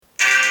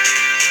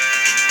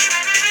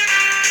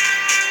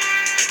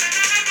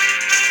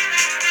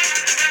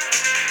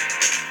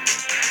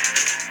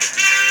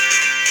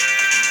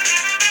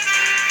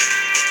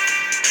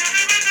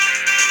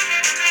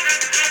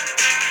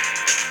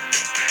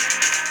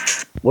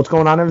What's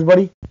going on,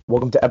 everybody?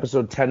 Welcome to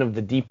episode 10 of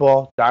the Deep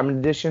Ball Diamond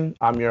Edition.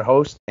 I'm your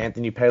host,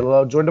 Anthony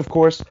Palillo, joined, of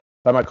course,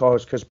 by my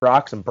co-host, Chris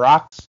Brox. And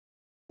Brox,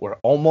 we're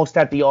almost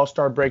at the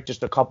All-Star break,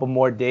 just a couple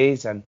more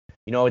days. And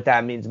you know what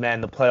that means,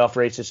 man. The playoff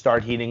races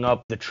start heating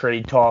up. The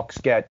trade talks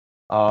get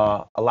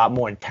a lot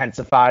more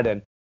intensified.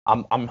 And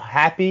I'm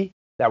happy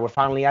that we're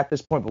finally at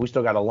this point, but we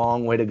still got a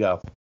long way to go.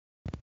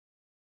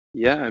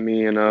 Yeah,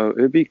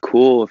 it'd be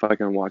cool if I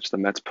can watch the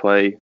Mets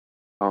play.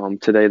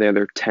 Today they're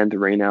their 10th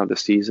rain out of the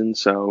season,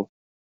 so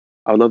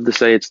I would love to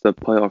say it's the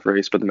playoff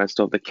race, but the Mets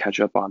still have to catch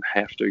up on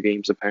half their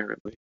games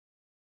apparently.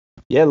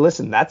 Yeah,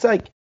 listen, that's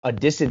like a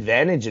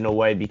disadvantage in a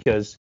way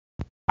because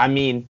I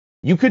mean,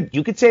 you could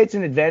say it's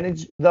an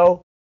advantage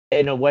though,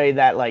 in a way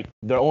that like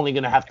they're only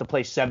gonna have to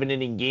play 7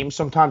 inning games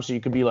sometimes. So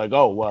you could be like,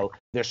 oh well,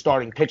 they're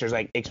starting pitchers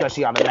like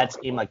especially on a Mets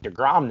team like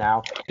Degrom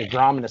now.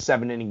 Degrom in a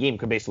 7 inning game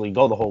could basically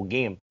go the whole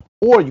game.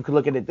 Or you could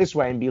look at it this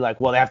way and be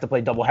like, well, they have to play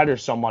double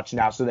headers so much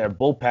now, so their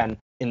bullpen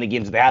in the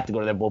games that they have to go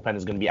to their bullpen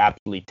is going to be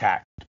absolutely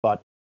taxed.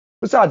 But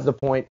besides the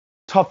point,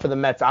 tough for the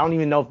Mets. I don't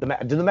even know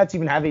if do the Mets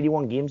even have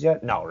 81 games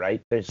yet? No,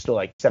 right? They're still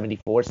like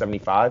 74,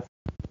 75.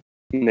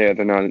 Yeah,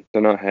 they're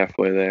not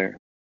halfway there,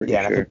 pretty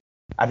Yeah, and sure.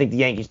 I think the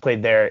Yankees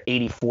played their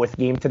 84th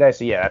game today,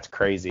 so yeah, that's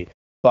crazy.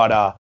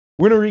 But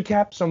we're gonna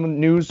recap some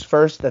news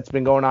first that's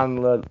been going on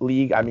in the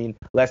league. I mean,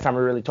 last time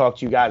we really talked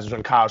to you guys was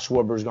when Kyle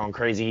Schwarber was going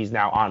crazy. He's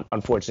now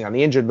unfortunately on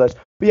the injured list.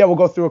 But yeah, we'll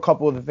go through a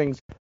couple of the things,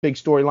 big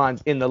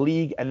storylines in the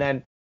league, and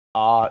then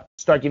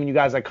start giving you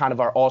guys like kind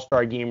of our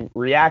All-Star game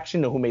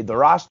reaction to who made the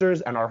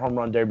rosters and our home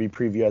run derby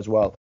preview as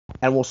well.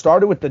 And we'll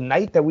start it with the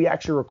night that we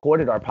actually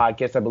recorded our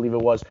podcast. I believe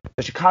it was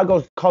the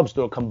Chicago Cubs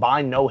threw a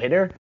combined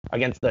no-hitter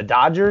against the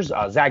Dodgers.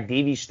 Zach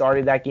Davies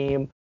started that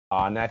game,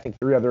 and I think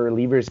 3 other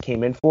relievers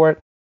came in for it.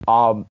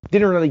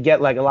 Didn't really get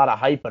like a lot of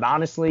hype, but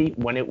honestly,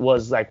 when it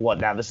was like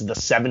what now, this is the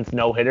 7th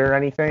no-hitter or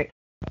anything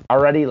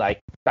already. Like,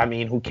 I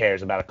mean, who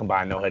cares about a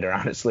combined no-hitter?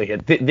 Honestly,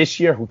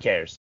 this year, who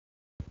cares?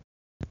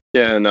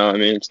 Yeah, no,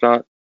 it's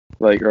not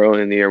like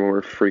early in the year when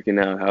we're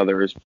freaking out how there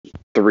was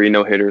 3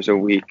 no-hitters a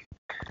week.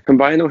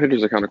 Combined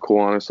no-hitters are kind of cool,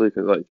 honestly,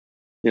 because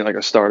like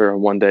a starter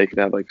on one day could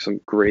have like some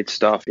great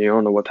stuff. You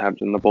don't know what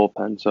happens in the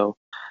bullpen, so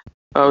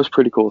that was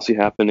pretty cool to see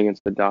happen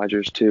against the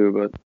Dodgers too.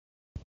 But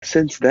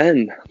since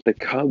then, the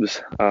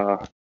Cubs,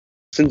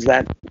 since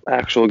that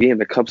actual game,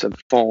 the Cubs have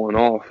fallen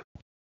off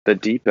the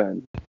deep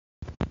end.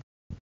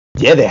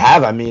 Yeah, they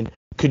have. I mean,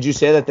 could you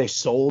say that they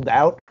sold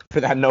out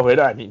for that no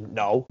hitter? I mean,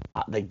 no,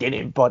 they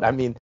didn't. But I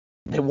mean,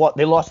 they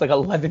lost like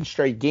 11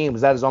 straight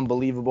games. That is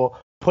unbelievable.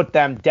 Put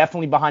them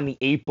definitely behind the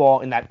 8 ball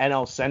in that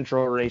NL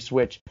Central race,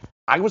 which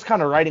I was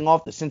kind of writing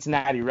off the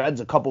Cincinnati Reds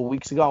a couple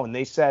weeks ago, and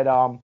they said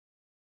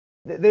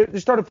they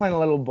started playing a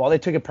little ball. They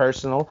took it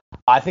personal.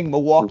 I think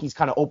Milwaukee's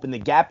kind of opened the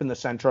gap in the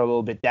Central a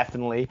little bit,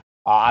 definitely.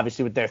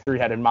 Obviously with their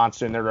 3-headed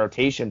monster in their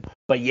rotation.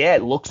 But yeah,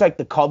 it looks like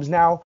the Cubs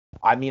now.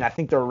 I mean, I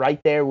think they're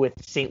right there with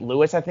St.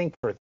 Louis, I think,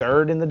 for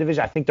 3rd in the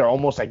division. I think they're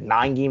almost like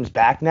 9 games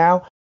back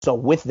now. So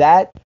with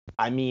that,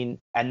 I mean,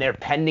 and they're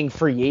pending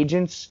free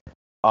agents.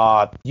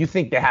 You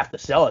think they have to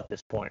sell at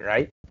this point,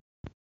 right?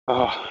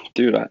 Oh,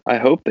 dude, I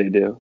hope they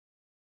do,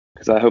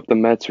 because I hope the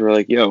Mets were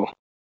like, yo,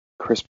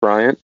 Chris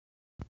Bryant,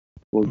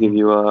 we'll give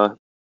you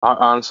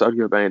honestly, I'd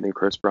give up anything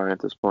Chris Bryant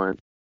at this point.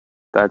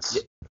 That's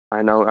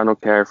I know I don't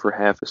care for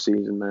half a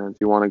season, man. If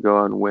you want to go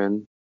out and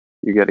win,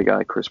 you get a guy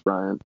like Chris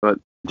Bryant. But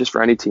just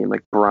for any team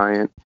like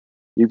Bryant,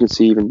 you can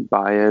see even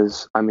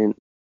Baez. I mean,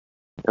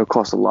 it'll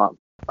cost a lot,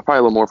 probably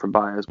a little more for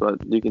Baez,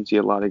 but you can see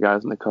a lot of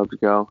guys in the Cubs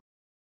go.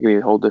 You need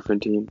a whole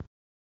different team.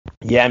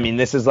 Yeah, I mean,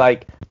 this is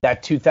like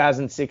that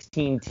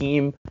 2016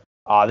 team.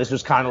 This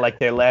was kind of like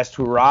their last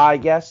hurrah, I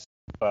guess.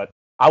 But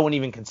I wouldn't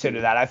even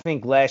consider that. I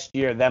think last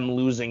year, them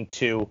losing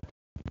to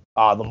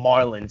the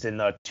Marlins in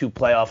the 2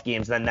 playoff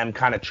games, then them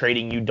kind of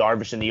trading Yu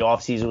Darvish in the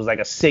offseason was like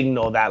a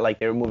signal that like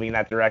they were moving in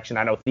that direction.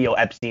 I know Theo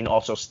Epstein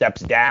also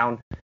steps down,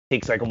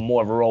 takes like a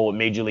more of a role with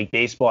Major League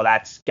Baseball.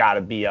 That's got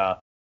to be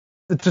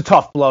it's a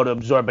tough blow to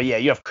absorb. But yeah,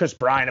 you have Chris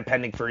Bryant, a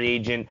pending free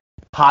agent,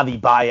 Javi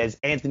Baez,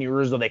 Anthony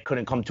Rizzo, they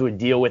couldn't come to a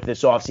deal with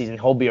this offseason.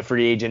 He'll be a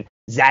free agent.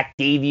 Zach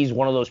Davies,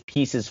 one of those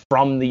pieces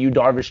from the Yu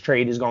Darvish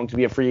trade, is going to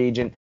be a free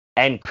agent.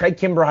 And Craig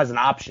Kimbrell has an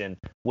option,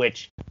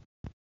 which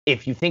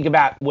if you think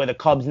about where the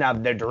Cubs now,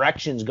 their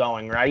direction's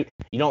going, right?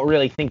 You don't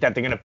really think that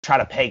they're going to try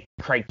to pay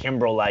Craig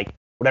Kimbrell like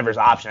whatever's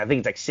option. I think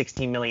it's like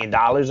 $16 million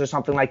or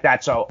something like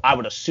that. So I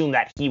would assume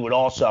that he would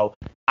also,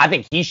 I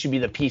think he should be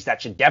the piece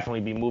that should definitely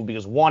be moved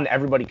because one,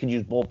 everybody could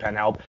use bullpen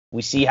help.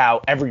 We see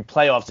how every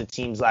playoffs, it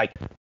seems like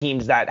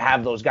teams that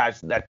have those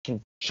guys that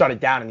can shut it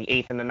down in the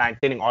 8th and the 9th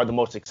inning are the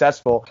most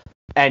successful.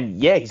 And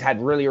yeah, he's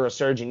had really a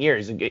resurgent year.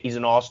 He's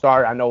an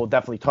all-star. I know we'll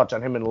definitely touch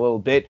on him in a little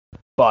bit,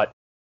 but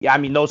yeah, I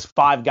mean, those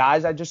 5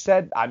 guys I just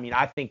said, I mean,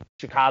 I think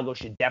Chicago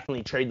should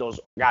definitely trade those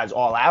guys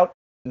all out.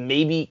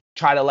 Maybe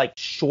try to like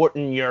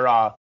shorten your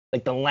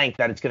like the length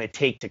that it's going to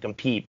take to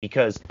compete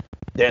because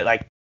they're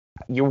like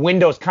your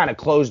window's kind of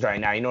closed right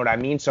now. You know what I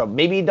mean? So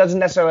maybe it doesn't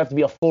necessarily have to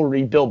be a full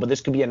rebuild, but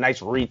this could be a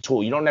nice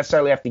retool. You don't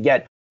necessarily have to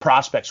get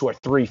prospects who are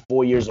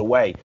 3-4 years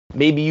away.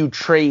 Maybe you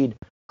trade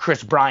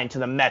Chris Bryant to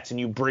the Mets and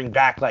you bring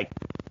back like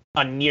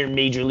a near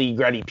major league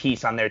ready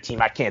piece on their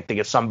team. I can't think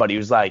of somebody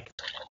who's like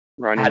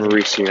Ronnie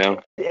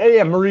Mauricio.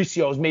 Yeah,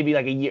 Mauricio is maybe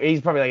like a year.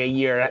 He's probably like a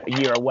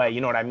year away.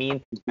 You know what I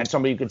mean? And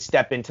somebody who could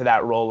step into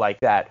that role like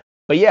that.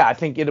 But yeah, I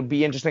think it'll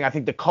be interesting. I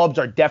think the Cubs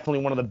are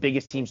definitely one of the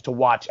biggest teams to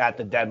watch at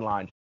the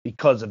deadline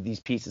because of these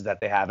pieces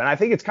that they have. And I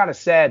think it's kind of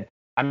sad.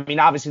 I mean,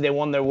 obviously they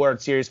won their World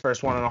Series,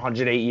 first one in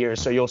 108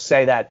 years. So you'll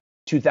say that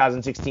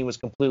 2016 was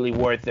completely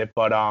worth it.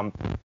 But I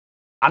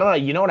don't know.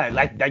 You know what I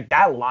like? Like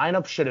that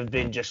lineup should have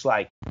been just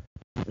like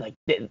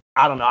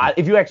I don't know.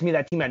 If you ask me,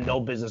 that team had no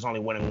business only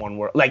winning one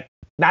World. Like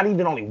not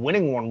even only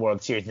winning one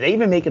World Series. Did they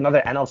even make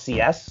another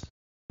NLCS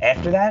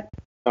after that?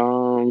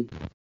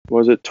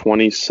 Was it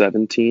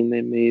 2017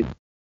 they made?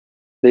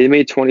 They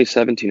made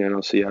 2017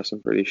 NLCS,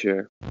 I'm pretty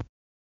sure. All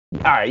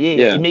right,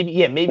 yeah.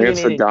 Maybe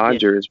against the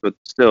Dodgers, but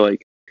still,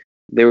 like,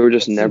 they were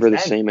just never the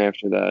same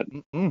after that.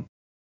 Mm-mm.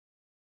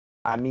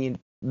 I mean,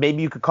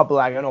 maybe you could couple,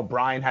 like, I know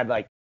Brian had,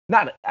 like,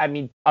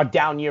 a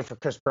down year for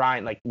Chris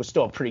Bryant, like, was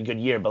still a pretty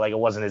good year, but, like, it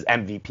wasn't his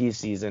MVP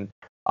season.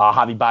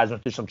 Javi Baez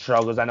went through some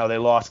struggles. I know they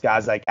lost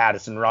guys like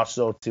Addison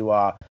Russell to,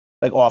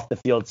 like, off the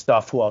field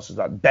stuff. Who else was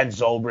that? Ben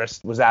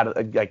Zobrist was out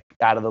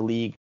of the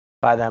league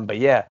by them, but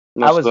yeah.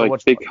 I was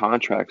like big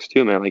contracts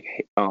too, man. Like,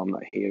 not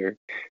Hader.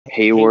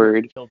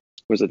 Hayward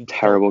was a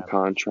terrible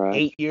contract.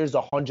 8 years,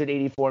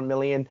 $184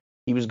 million.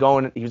 He was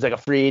like a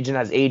free agent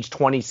at his age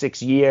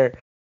 26 year,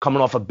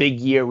 coming off a big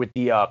year with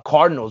the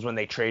Cardinals when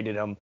they traded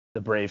him,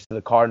 the Braves to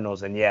the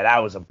Cardinals. And yeah,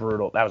 that was a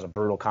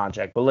brutal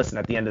contract. But listen,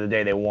 at the end of the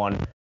day, they won.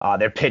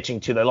 They're pitching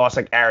too. They lost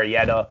like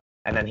Arrieta,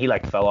 and then he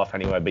like fell off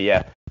anyway. But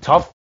yeah,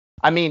 tough.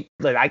 I mean,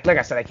 like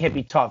I said, I can't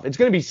be tough. It's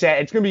gonna be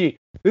sad.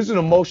 This is an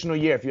emotional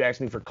year if you ask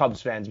me for Cubs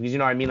fans, because you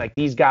know what I mean. Like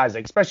these guys,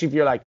 like especially if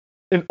you're like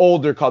an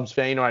older Cubs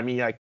fan, you know what I mean.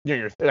 Like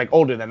you're like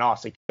older than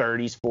us, like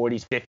 30s,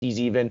 40s, 50s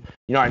even.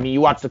 You know what I mean.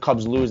 You watch the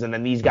Cubs lose, and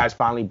then these guys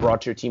finally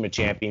brought your team a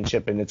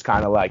championship, and it's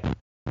kind of like,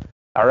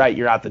 all right,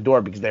 you're out the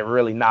door because they're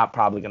really not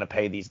probably gonna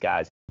pay these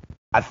guys.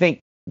 I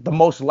think the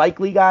most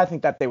likely guy I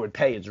think that they would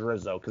pay is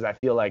Rizzo, because I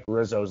feel like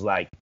Rizzo's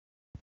like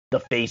the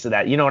face of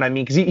that. You know what I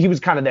mean? Because he was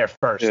kind of there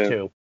first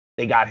too.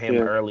 They got him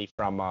early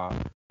from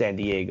San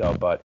Diego,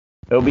 but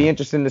it'll be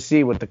interesting to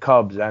see with the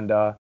Cubs. And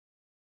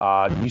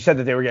you said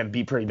that they were getting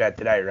beat pretty bad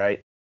today,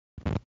 right?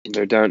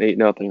 They're down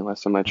 8-0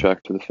 last time I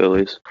checked to the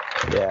Phillies.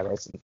 Yeah,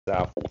 listen.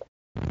 So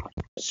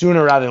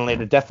sooner rather than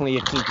later, definitely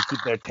a team to keep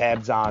their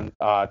tabs on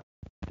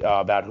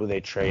about who they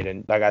trade.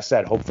 And like I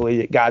said,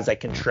 hopefully guys like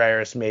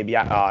Contreras, maybe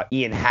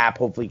Ian Happ,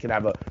 hopefully can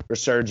have a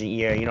resurgent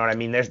year. You know what I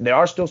mean? There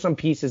are still some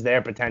pieces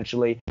there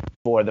potentially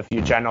for the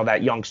future. I know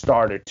that young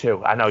starter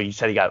too. I know you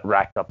said he got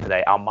racked up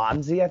today.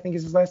 Almanzi, I think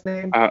is his last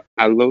name.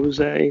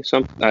 Alose,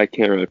 something I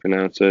can't really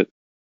pronounce it.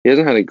 He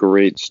hasn't had a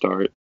great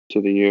start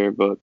to the year,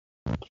 but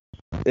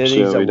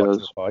he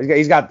does.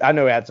 He's got. I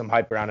know he had some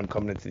hype around him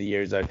coming into the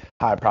year. He's a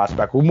high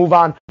prospect. We'll move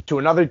on to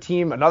another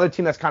team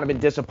that's kind of been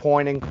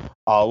disappointing,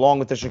 along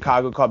with the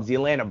Chicago Cubs, the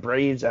Atlanta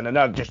Braves, and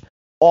another just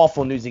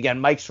awful news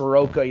again. Mike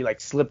Soroka, he like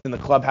slipped in the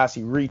clubhouse.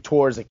 He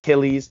retore his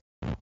Achilles.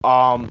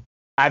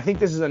 I think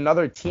this is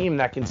another team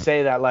that can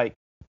say that like,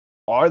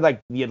 are like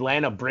the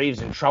Atlanta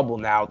Braves in trouble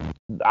now?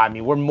 I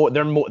mean,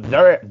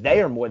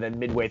 they are more than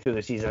midway through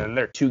the season, and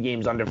they're 2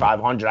 games under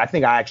 500. I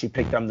think I actually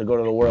picked them to go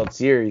to the World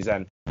Series,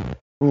 and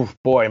oof,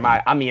 boy,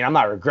 I'm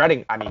not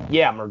regretting. I mean,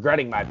 yeah, I'm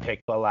regretting my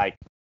pick, but like,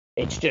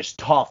 it's just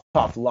tough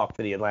luck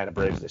for the Atlanta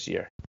Braves this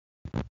year.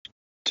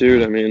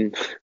 Dude, I mean,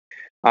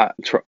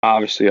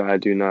 obviously I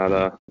do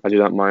not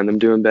mind them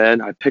doing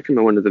bad. I picked them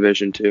to win the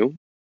division too,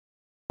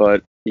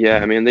 but yeah,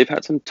 I mean, they've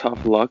had some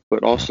tough luck,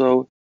 but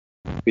also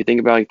if you think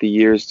about like the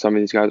years some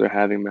of these guys are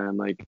having, man,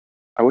 like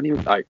I wouldn't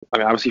even like. I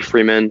mean, obviously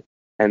Freeman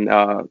and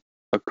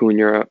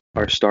Acuna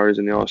are stars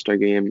in the All-Star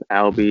game.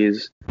 Albies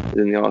is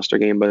in the All-Star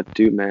game, but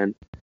dude, man,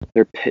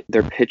 their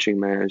pitching,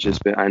 man, has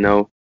just been. I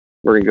know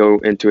we're gonna go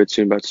into it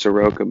soon about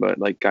Soroka, but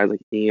like guys like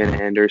Ian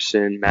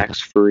Anderson, Max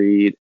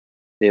Fried,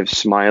 they have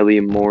Smiley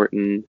and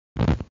Morton.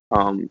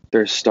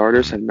 Their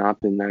starters have not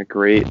been that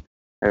great,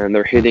 and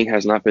their hitting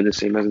has not been the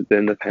same as it's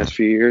been the past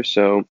few years.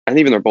 So, and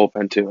even their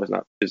bullpen too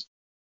is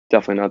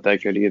definitely not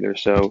that good either.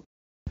 So,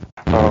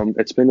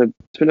 it's been a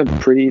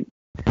pretty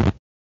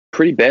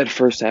bad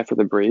first half for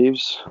the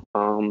Braves.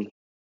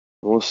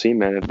 We'll see,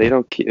 man. If they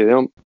don't keep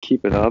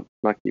it up,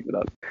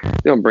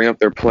 they don't bring up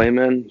their play,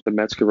 man, the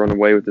Mets could run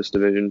away with this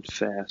division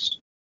fast.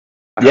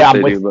 But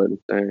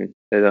dang,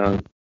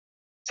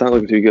 it's not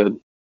looking too good.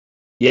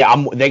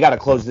 Yeah, they got to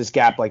close this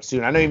gap like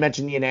soon. I know you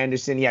mentioned Ian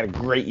Anderson. He had a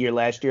great year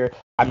last year.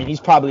 I mean, he's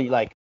probably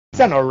like he's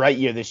had an alright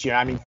year this year.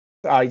 I mean,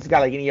 he's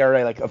got like an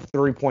ERA like of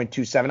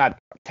 3.27, not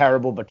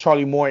terrible, but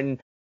Charlie Morton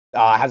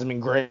hasn't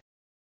been great.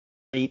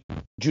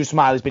 Drew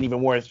Smiley's been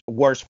even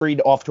worse.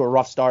 Fried off to a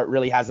rough start.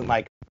 Really hasn't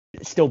like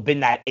still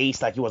been that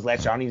ace like he was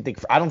last year.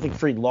 I don't think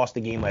Fried lost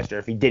the game last year.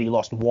 If he did, he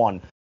lost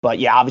one. But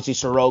yeah, obviously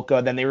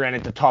Soroka. Then they ran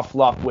into tough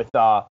luck with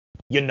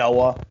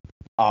Yanoa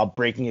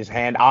breaking his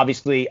hand.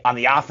 Obviously on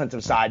the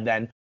offensive side,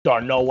 then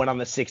Darno went on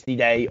the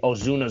 60-day.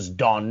 Ozuna's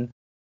done.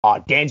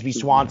 Dansby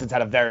Swanson's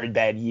had a very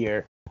bad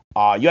year.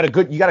 You got a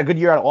good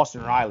year out of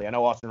Austin Riley. I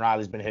know Austin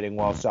Riley's been hitting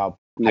well, so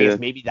I guess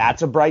maybe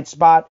that's a bright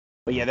spot.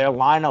 But yeah, their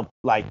lineup,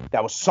 like,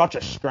 that was such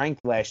a strength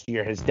last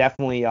year, has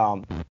definitely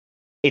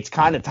it's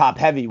kind of top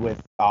heavy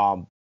with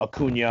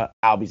Acuna,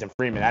 Albies, and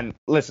Freeman. And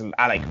listen,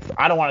 I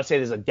don't want to say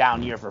there's a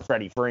down year for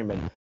Freddie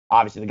Freeman.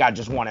 Obviously, the guy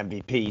just won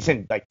MVP. He's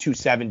in like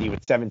 270 with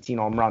 17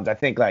 home runs. I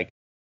think, like,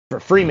 for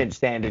Freeman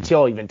standards,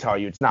 he'll even tell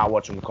you it's not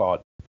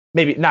whatchamacallit.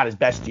 Maybe not his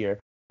best year,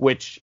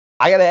 which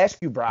I got to ask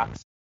you,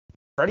 Brox.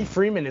 Freddie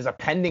Freeman is a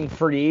pending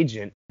free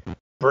agent.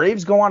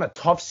 Braves go on a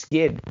tough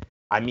skid.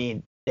 I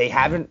mean, they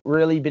haven't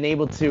really been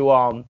able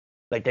to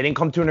they didn't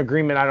come to an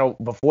agreement. I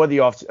don't before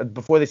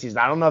the season.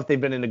 I don't know if they've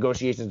been in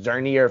negotiations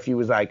during the year. If he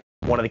was like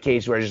one of the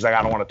cases where he's just like,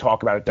 I don't want to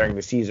talk about it during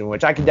the season,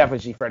 which I could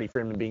definitely see Freddie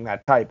Freeman being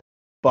that type.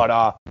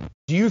 But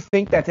do you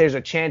think that there's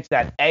a chance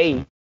that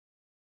the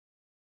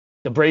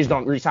Braves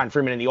don't re-sign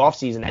Freeman in the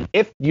offseason? And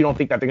if you don't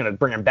think that they're going to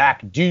bring him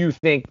back, do you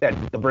think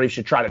that the Braves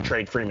should try to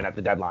trade Freeman at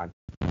the deadline?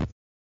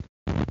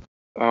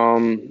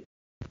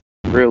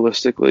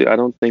 Realistically, I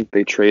don't think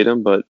they trade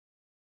him, but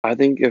I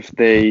think if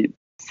they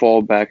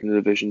fall back in the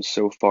division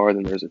so far,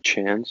 then there's a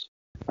chance.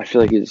 I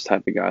feel like he's the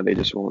type of guy they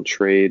just won't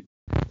trade.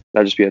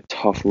 That'd just be a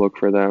tough look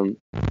for them.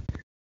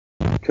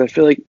 Because I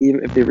feel like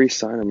even if they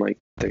re-sign him, like,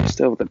 they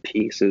still have the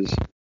pieces,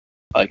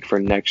 like, for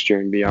next year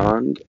and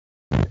beyond.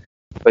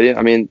 But yeah,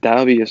 I mean,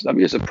 that'd be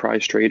a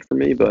surprise trade for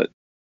me. But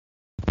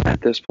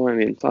at this point, I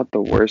mean, it's not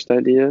the worst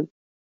idea.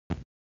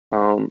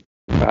 I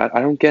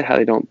don't get how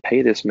they don't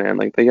pay this man.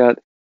 Like, they got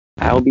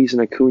Albies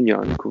and Acuna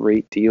on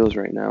great deals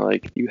right now.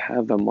 Like, you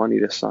have the money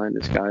to sign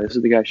this guy. This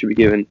is the guy who should be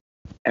given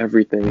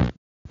everything.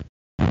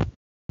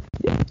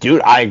 Yeah,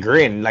 dude, I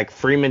agree. And, like,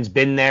 Freeman's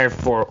been there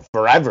for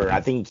forever.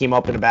 I think he came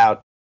up in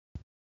about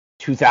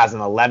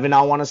 2011,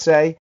 I want to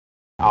say.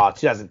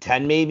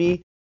 2010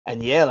 maybe.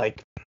 And, yeah,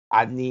 like,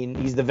 I mean,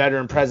 he's the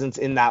veteran presence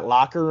in that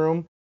locker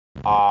room.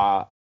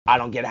 I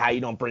don't get how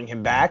you don't bring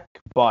him back,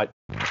 but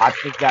I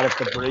think that if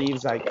the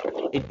Braves, like,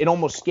 it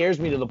almost scares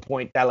me to the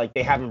point that, like,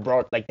 they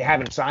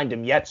haven't signed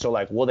him yet. So,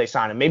 like, will they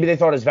sign him? Maybe they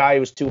thought his value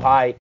was too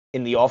high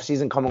in the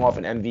offseason coming off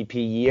an MVP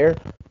year,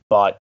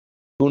 but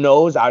who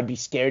knows? I'd be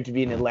scared to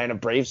be an Atlanta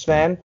Braves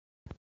fan.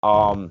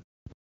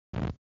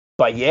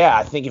 But yeah,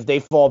 I think if they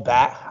fall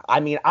back, I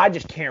mean, I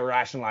just can't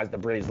rationalize the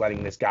Braves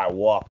letting this guy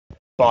walk.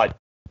 But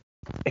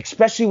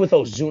especially with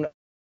Ozuna,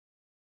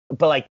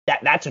 but like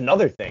that's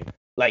another thing.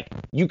 Like,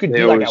 you could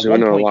be like at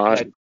one point,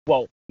 like,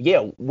 well,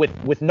 yeah,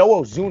 with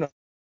no Ozuna,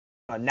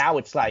 now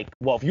it's like,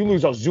 well, if you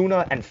lose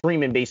Ozuna and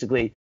Freeman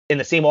basically in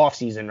the same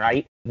offseason,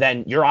 right,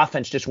 then your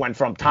offense just went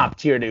from top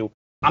tier to,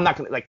 I'm not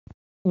gonna, like,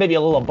 maybe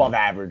a little above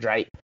average,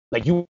 right?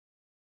 Like, you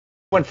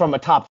went from a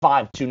top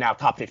 5 to now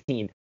top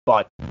 15,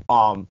 but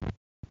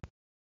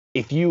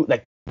if you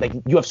like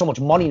you have so much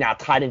money now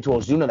tied into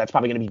Ozuna, that's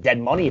probably going to be dead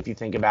money if you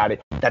think about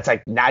it. That's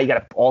like, now you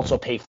got to also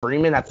pay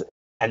Freeman.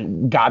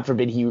 And God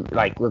forbid he,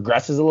 like,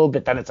 regresses a little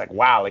bit. Then it's like,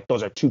 wow, like,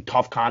 those are two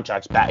tough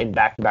contracts in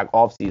back-to-back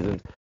off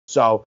seasons.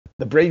 So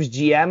the Braves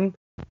GM,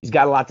 he's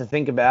got a lot to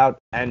think about.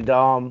 And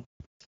I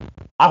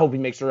hope he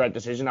makes the right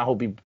decision. I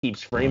hope he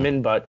keeps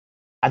Freeman. But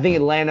I think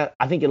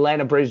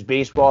Atlanta Braves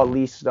baseball, at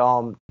least,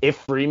 if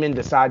Freeman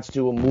decides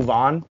to move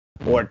on,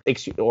 or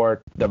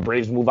the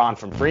Braves move on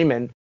from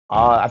Freeman,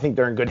 I think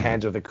they're in good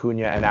hands with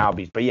Acuna and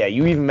Albies. But yeah,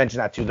 you even mentioned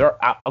that too.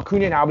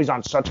 Acuna and Albies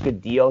on such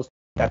good deals.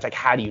 That's like,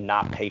 how do you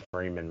not pay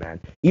Freeman,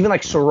 man? Even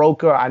like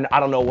Soroka, I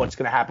don't know what's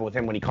going to happen with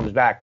him when he comes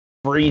back.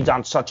 Freed's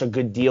on such a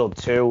good deal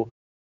too.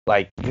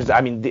 Like, because,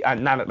 I mean,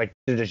 not like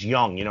they're just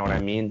young, you know what I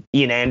mean?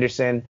 Ian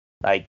Anderson,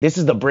 like, this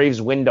is the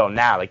Braves window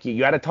now. Like,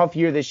 you had a tough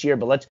year this year,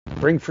 but let's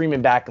bring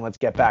Freeman back and let's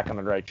get back on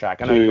the right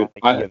track. I know you don't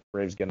think the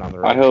Braves getting on the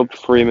right track.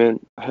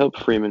 I hope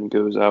Freeman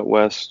goes out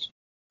west.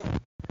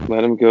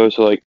 Let him go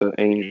to, like, the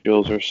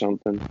Angels or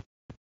something.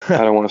 I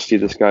don't want to see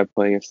this guy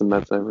play against the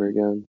Mets ever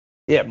again.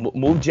 Yeah,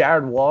 move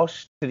Jared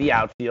Walsh to the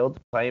outfield,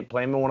 play him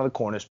in one of the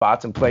corner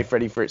spots, and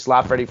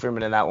slot Freddie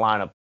Freeman in that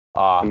lineup.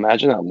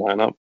 Imagine that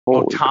lineup.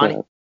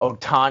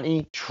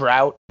 Ohtani,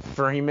 Trout,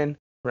 Freeman,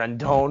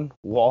 Rendon,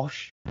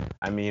 Walsh.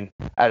 I mean,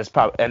 that is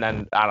probably, and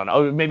then I don't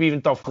know, maybe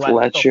even throw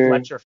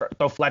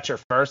Fletcher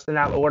first in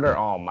that order.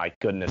 Oh my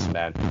goodness,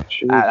 man,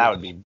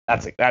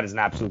 that is an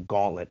absolute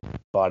gauntlet.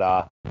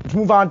 But let's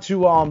move on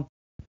to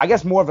I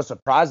guess more of a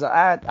surprise.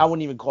 I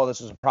wouldn't even call this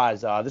a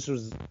surprise. This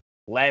was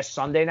last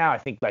Sunday now. I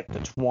think like the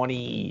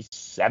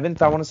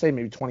 27th, I want to say,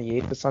 maybe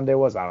 28th the Sunday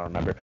was. I don't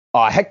remember.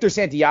 Hector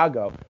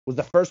Santiago was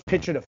the first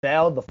pitcher to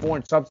fail the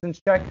foreign substance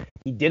check.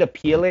 He did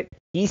appeal it.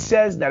 He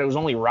says that it was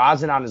only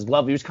rosin on his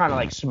glove. He was kind of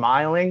like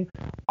smiling.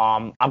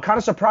 I'm kind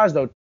of surprised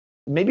though.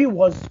 Maybe it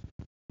was,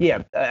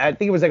 yeah, I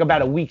think it was like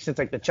about a week since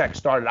like the check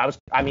started.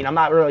 I'm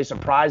not really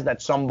surprised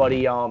that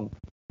somebody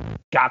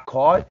got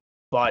caught,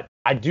 but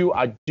I do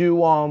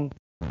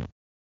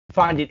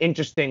find it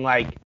interesting,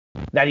 like,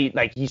 that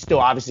he's still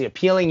obviously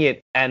appealing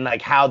it, and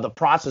like how the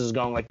process is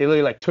going. Like, they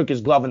literally like took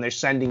his glove and they're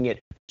sending it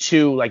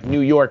to like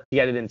New York to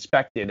get it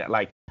inspected.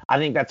 Like, I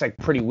think that's like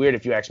pretty weird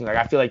if you ask me. Like,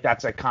 I feel like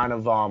that's like kind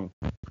of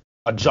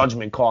a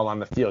judgment call on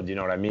the field. You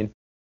know what I mean?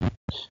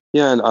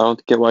 Yeah, and I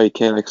don't get why you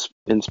can't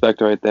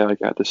inspect right there,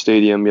 like at the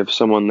stadium. You have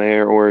someone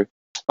there, or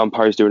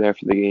umpires do it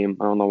after the game.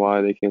 I don't know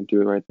why they can't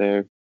do it right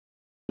there.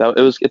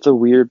 It's a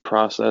weird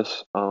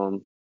process. I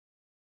don't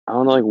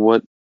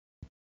know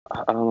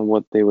I don't know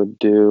what they would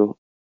do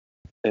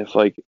if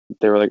like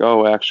they were like,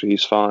 oh, actually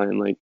he's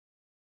fine.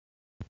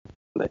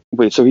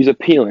 Wait, so he's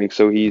appealing,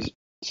 so he's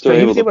still So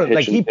he able was to able to, pitch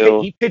like,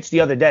 until. he pitched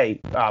the other day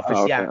for Oh,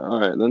 okay, Seattle all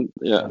right, then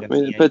yeah. I against the mean, but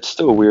Yankees. it's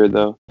still weird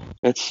though.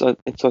 It's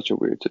such a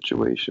weird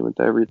situation with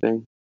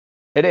everything.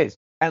 It is.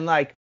 And,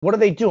 like, what are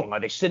they doing? Are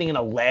they sitting in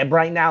a lab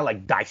right now,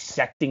 like,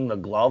 dissecting the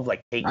glove,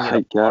 like, taking it I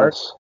apart?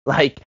 guess.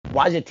 Like,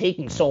 why is it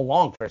taking so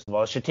long, first of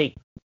all? It should take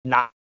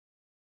not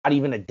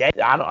even a day.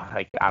 I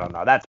don't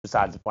know. That's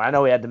besides the point. I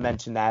know we had to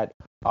mention that.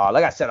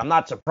 Like I said, I'm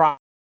not surprised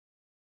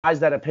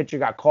that a pitcher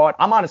got caught.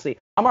 I'm honestly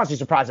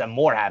surprised that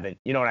more haven't.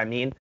 You know what I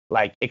mean?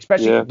 Like,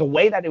 especially Yeah. the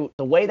way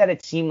that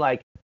it seemed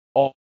like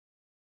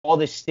all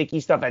this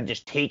sticky stuff had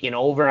just taken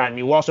over. I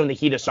mean, we're also in the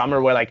heat of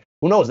summer where, like,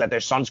 who knows that their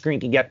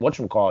sunscreen can get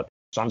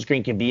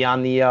sunscreen can be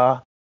on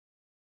the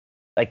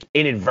like,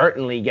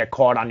 inadvertently get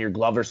caught on your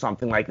glove or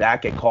something like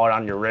that, get caught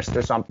on your wrist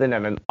or something,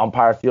 and an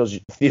umpire feels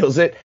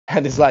it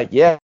and is like,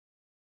 yeah,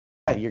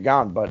 you're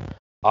gone. But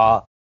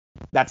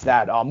that's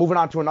that. Moving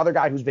on to another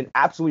guy who's been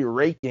absolutely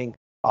raking.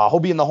 He'll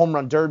be in the home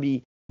run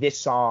derby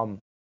this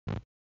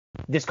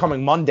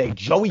coming Monday.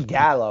 Joey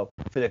Gallo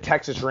for the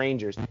Texas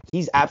Rangers.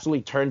 He's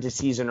absolutely turned his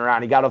season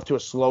around. He got off to a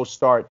slow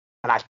start,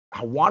 and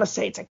I want to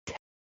say it's like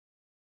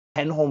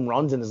 10 home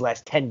runs in his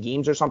last 10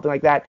 games or something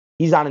like that.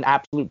 He's on an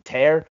absolute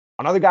tear.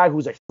 Another guy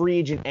who's a free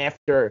agent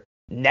after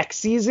next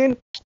season,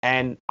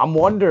 and I'm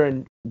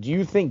wondering, do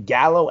you think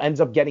Gallo ends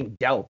up getting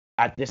dealt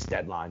at this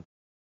deadline?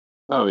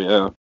 Oh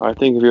yeah. I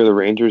think if you're the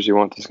Rangers, you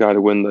want this guy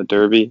to win the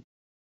Derby,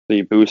 so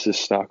you boost his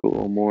stock a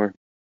little more.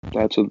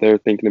 That's what they're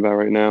thinking about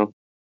right now.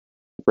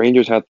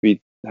 Rangers have to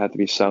be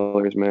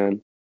sellers,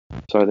 man.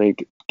 So I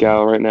think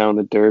Gallo right now in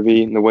the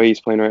Derby and the way he's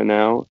playing right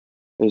now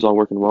is all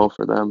working well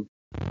for them.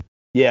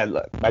 Yeah,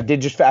 look, I did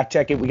just fact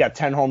check it. We got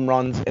 10 home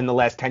runs in the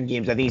last 10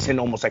 games. I think he's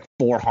hitting almost like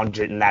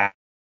 400 in that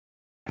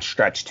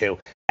stretch too.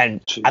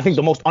 And Jeez. I think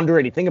the most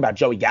underrated thing about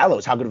Joey Gallo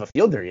is how good of a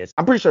fielder he is.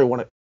 I'm pretty sure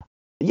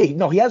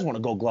he has won a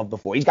Gold Glove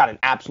before. He's got an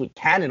absolute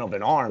cannon of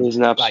an arm. He's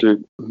an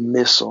absolute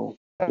missile.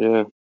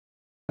 Yeah.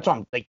 That's why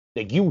I'm like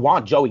you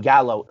want Joey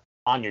Gallo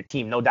on your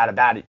team, no doubt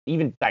about it.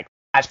 Even, like,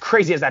 as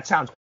crazy as that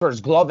sounds for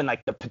his glove and,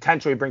 like, the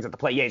potential he brings at the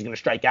plate, yeah, he's going to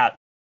strike out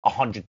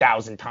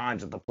 100,000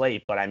 times at the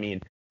plate, but I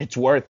mean, it's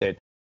worth it.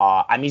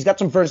 I mean, he's got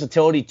some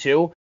versatility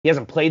too. He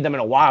hasn't played them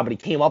in a while, but he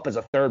came up as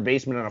a third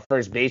baseman and a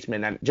first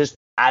baseman, and just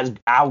as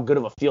how good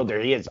of a fielder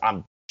he is,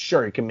 I'm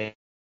sure he can make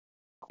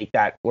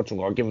that.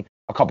 Give him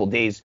a couple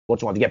days.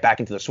 To get back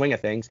into the swing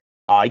of things.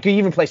 He could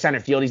even play center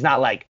field. He's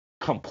not, like,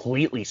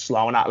 completely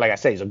slow. Not, like I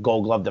say, he's a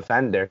Gold Glove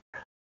defender.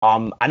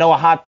 I know a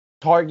hot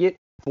target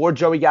for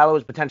Joey Gallo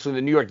is potentially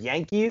the New York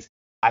Yankees.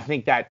 I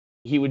think that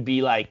he would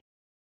be, like,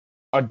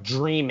 a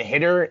dream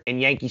hitter in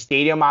Yankee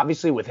Stadium,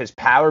 obviously, with his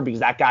power,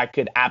 because that guy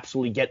could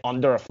absolutely get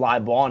under a fly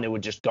ball and it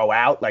would just go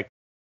out, like,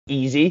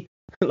 easy,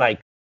 like,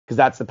 because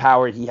that's the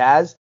power he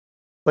has.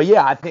 But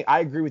yeah, I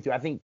agree with you. I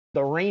think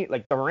the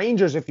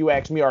Rangers, if you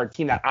ask me, are a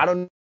team that I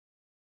don't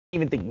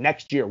even think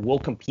next year will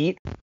compete.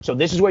 So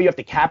this is where you have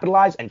to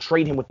capitalize and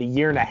trade him with a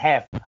year and a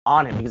half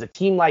on him, because a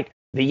team like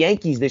the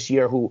Yankees this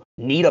year, who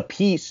need a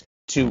piece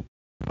to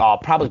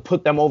probably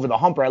put them over the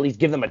hump, or at least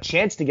give them a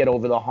chance to get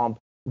over the hump,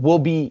 will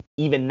be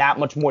even that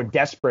much more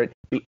desperate,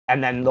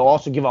 and then they'll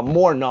also give up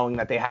more knowing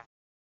that they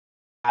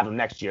have him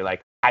next year.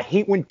 Like, I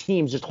hate when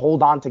teams just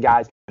hold on to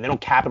guys and they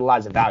don't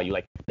capitalize the value.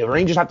 Like, the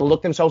Rangers have to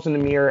look themselves in the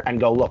mirror and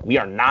go, look, we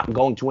are not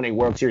going to win a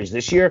World Series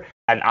this year,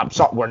 and I'm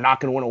sorry, we're not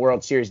going to win a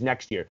World Series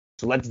next year.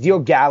 So let's deal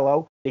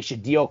Gallo. They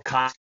should deal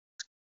Kyle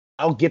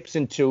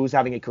Gibson too, who's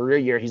having a career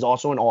year. He's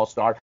also an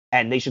all-star,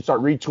 and they should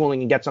start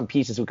retooling and get some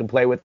pieces who can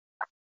play with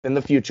in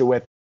the future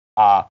with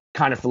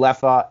Connor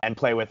Falefa and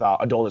play with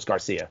Adolis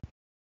Garcia.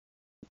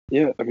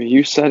 Yeah, I mean,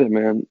 you said it,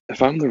 man.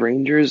 If I'm the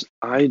Rangers,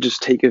 I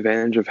just take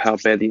advantage of how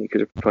bad the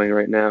Yankees are playing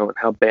right now and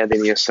how bad they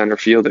need a center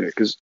fielder.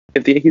 Because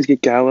if the Yankees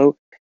get Gallo,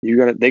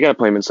 they gotta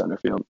play him in center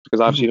field, because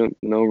obviously you don't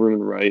no room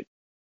in right.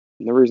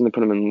 No reason to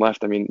put him in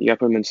left. I mean, you got to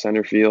put him in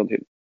center field.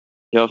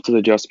 You have to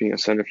adjust being a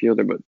center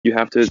fielder, but you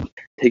have to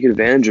take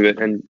advantage of it.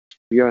 And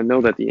you gotta know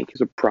that the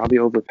Yankees are probably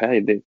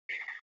overpaid. The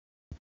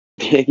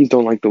Yankees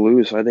don't like to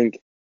lose, so I think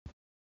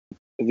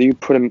if you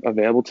put him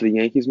available to the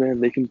Yankees, man,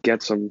 they can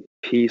get some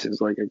pieces,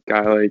 like a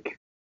guy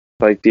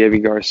like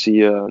David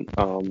Garcia,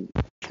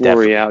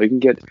 Florial.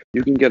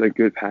 You can get a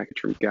good package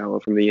from Gallo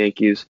from the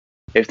Yankees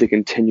if they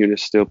continue to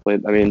still play.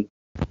 I mean,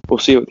 we'll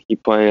see what they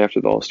keep playing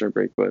after the All-Star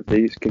break, but if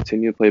they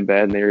continue to play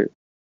bad and they're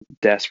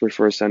desperate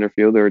for a center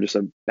fielder or just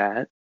a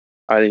bat,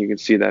 I think you can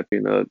see that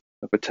being a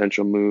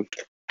potential move.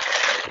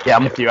 Yeah,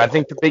 I'm with you. I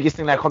think the biggest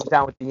thing that comes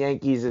down with the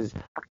Yankees is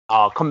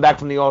coming back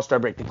from the All-Star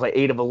break. They play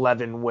 8 of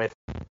 11 with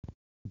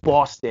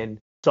Boston.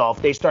 So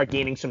if they start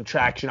gaining some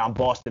traction on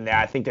Boston there,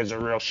 I think there's a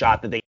real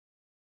shot that they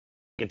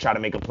can try to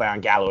make a play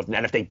on Gallo.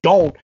 And if they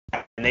don't,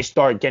 and they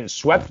start getting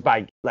swept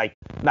by, like,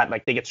 not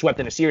like they get swept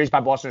in a series by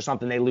Boston or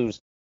something, they lose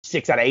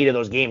 6 out of 8 of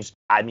those games.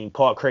 I mean,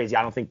 call it crazy.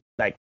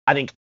 I I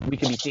think we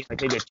could be seeing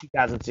like maybe a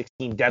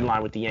 2016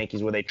 deadline with the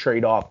Yankees where they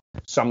trade off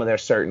some of their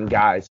certain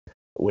guys,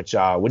 which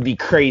would be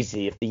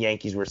crazy if the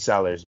Yankees were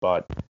sellers.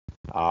 But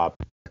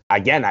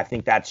again, I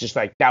think that's just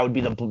like that would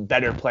be the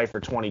better play for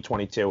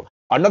 2022.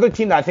 Another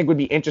team that I think would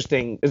be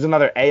interesting is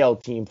another AL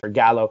team for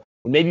Gallo.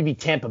 Would maybe be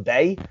Tampa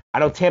Bay. I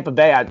know Tampa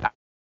Bay.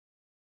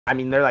 I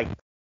mean, they're like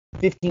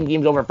 15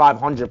 games over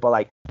 500, but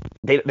like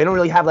they don't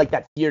really have like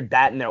that feared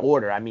bat in their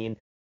order. I mean,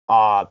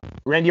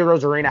 Randy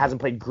Arozarena hasn't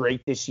played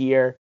great this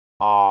year.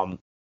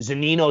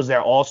 Zunino's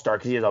their all-star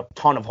because he has a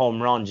ton of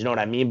home runs. You know what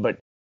I mean? But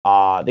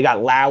they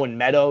got Lau and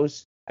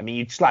Meadows. I mean,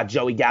 you slot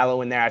Joey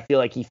Gallo in there. I feel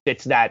like he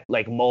fits that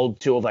like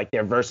mold too of like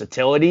their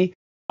versatility.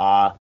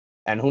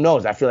 And who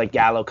knows? I feel like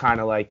Gallo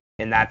kind of like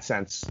in that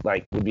sense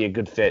like would be a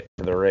good fit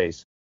for the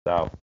Rays.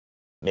 So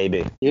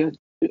maybe. Yeah,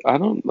 I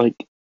don't like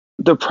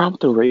the problem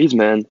with the Rays,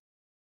 man.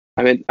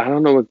 I mean, I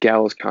don't know what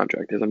Gallo's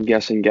contract is. I'm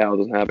guessing Gallo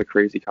doesn't have a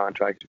crazy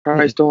contract. He's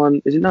probably still on.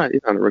 Is he not?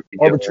 He's on a rookie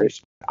deal, right?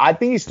 Arbitration. I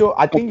think he's still.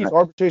 I think he's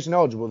arbitration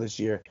eligible this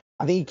year.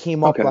 I think he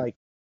came up like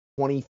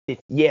 25th.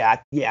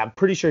 Yeah. I'm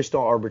pretty sure he's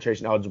still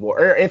arbitration eligible.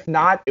 Or if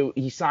not,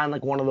 he signed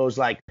like one of those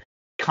like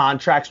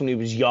contracts when he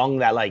was young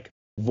that like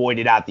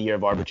voided out the year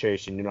of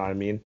arbitration. You know what I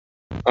mean?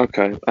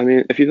 Okay. I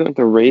mean, if you look at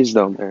the Rays,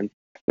 though, man,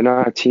 they're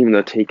not a team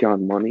that take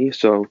on money.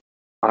 So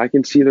I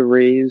can see the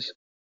Rays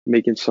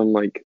making some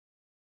like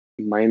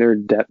minor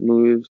debt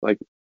moves, like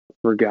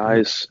for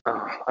guys.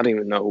 I don't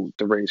even know who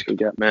the Rays could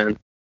get, man.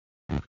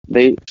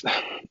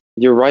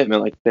 You're right,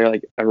 man. Like they're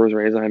like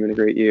Arozarena not having a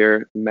great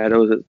year.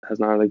 Meadows has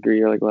not had a great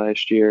year like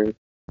last year.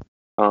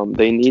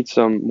 They need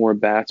some more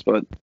bats,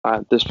 but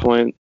at this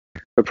point,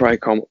 they'll probably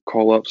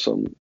call up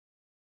some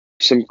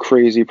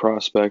crazy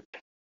prospect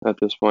at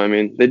this point. I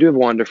mean, they do have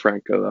Wander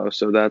Franco though,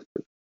 so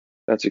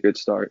that's a good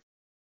start.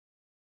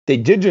 They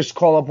did just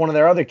call up one of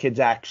their other kids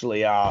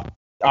actually.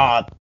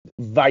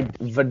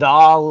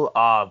 Vidal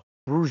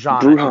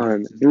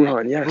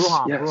Brujan, yes.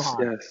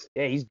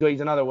 Yeah, he's good. He's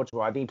another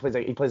I think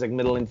he plays like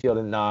middle infield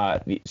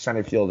and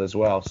center field as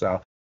well.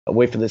 So I'll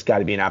wait for this guy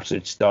to be an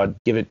absolute stud.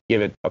 Give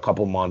it a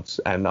couple months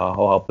and he'll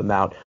help them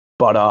out.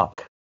 But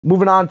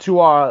moving on to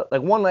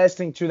like one last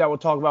thing too that we'll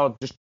talk about.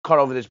 Just cut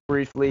over this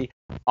briefly.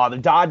 The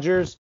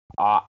Dodgers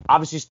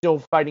obviously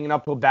still fighting an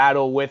uphill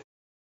battle with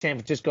San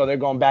Francisco. They're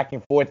going back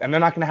and forth, and they're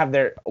not going to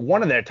have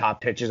one of their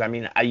top pitchers. I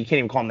mean, you can't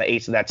even call him the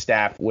ace of that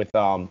staff with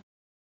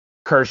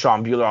Kershaw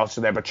and Buehler also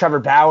there. But Trevor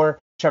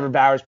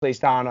Bauer's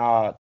placed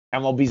on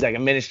MLB's like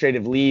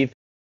administrative leave.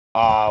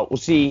 We'll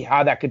see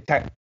how that could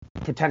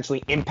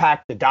potentially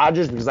impact the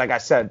Dodgers because, like I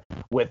said,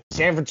 with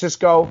San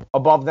Francisco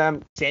above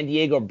them, San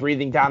Diego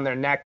breathing down their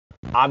neck.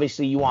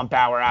 Obviously, you want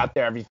Bauer out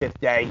there every fifth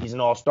day. He's an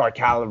all-star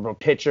caliber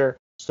pitcher.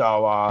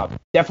 So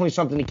definitely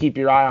something to keep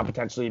your eye on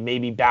potentially.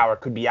 Maybe Bauer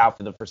could be out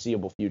for the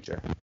foreseeable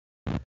future.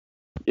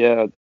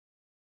 Yeah,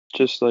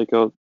 just like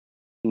a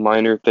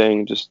minor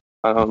thing. Just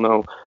I don't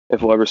know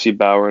if we'll ever see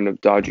Bauer in a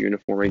Dodger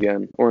uniform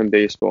again or in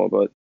baseball,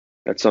 but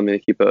that's something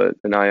to keep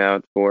an eye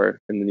out for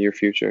in the near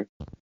future.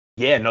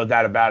 Yeah, no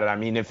doubt about it. I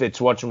mean, if it's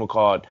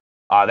whatchamacallit,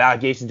 the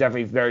allegation is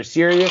definitely very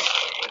serious.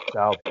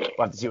 So we'll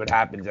have to see what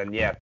happens. And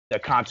yeah, the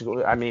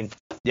consequence. I mean,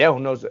 yeah,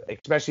 who knows?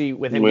 Especially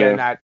with him getting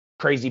that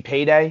crazy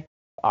payday.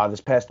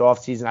 This past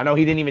offseason. I know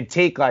he didn't even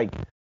take like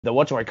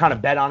he kind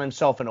of bet on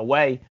himself in a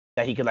way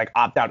that he could like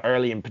opt out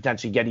early and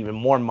potentially get even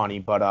more money,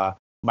 but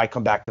might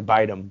come back to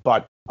bite him.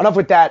 But enough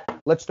with that.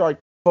 Let's start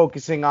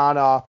focusing on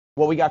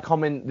what we got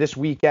coming this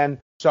weekend.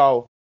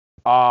 So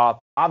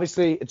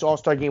obviously it's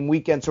All-Star Game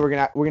weekend, so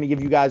we're gonna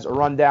give you guys a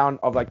rundown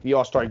of like the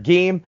All-Star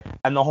Game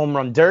and the Home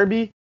Run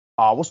Derby.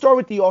 We'll start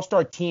with the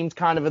All-Star teams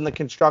kind of in the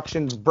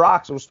constructions.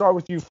 Brock, so we'll start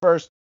with you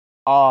first.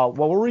 We'll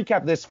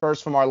recap this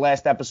first from our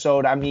last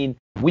episode. I mean,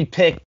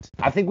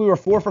 I think we were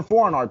 4 for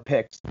 4 on our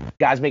picks,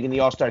 guys making the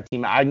All-Star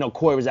team. I know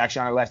Corey was actually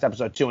on our last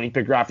episode too, and he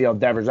picked Rafael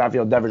Devers.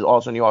 Rafael Devers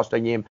also in the All-Star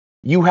game.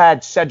 You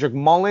had Cedric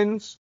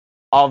Mullins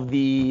of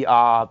the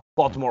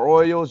Baltimore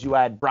Orioles. You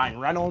had Brian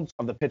Reynolds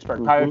of the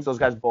Pittsburgh Pirates. Those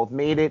guys both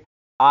made it.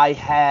 I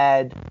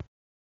had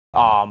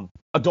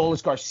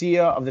Adolis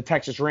Garcia of the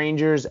Texas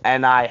Rangers,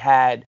 and I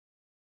had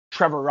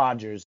Trevor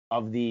Rogers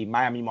of the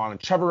Miami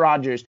Marlins. Trevor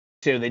Rogers,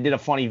 too, they did a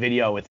funny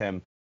video with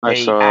him.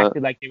 They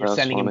acted like they were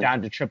sending him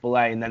down to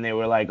AAA, and then they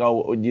were like,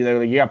 "Oh,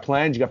 you got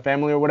plans? You got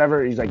family or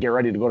whatever?" He's like, "Get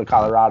ready to go to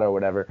Colorado or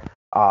whatever."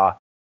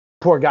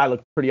 Poor guy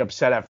looked pretty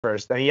upset at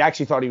first, and he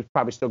actually thought he was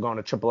probably still going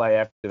to AAA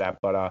after that.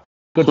 But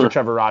good for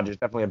Trevor Rogers.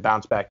 Definitely a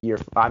bounce back year.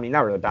 I mean,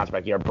 not really a bounce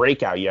back year, a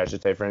breakout year, I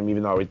should say, for him,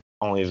 even though it's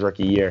only his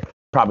rookie year.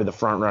 Probably the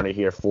front runner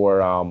here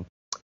for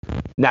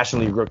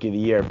National League Rookie of the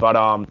Year. But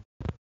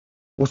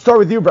we'll start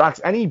with you,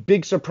 Brox. Any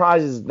big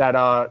surprises that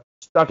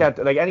stuck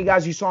out, like any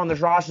guys you saw on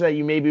this roster that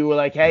you maybe were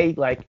like, hey,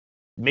 like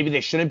maybe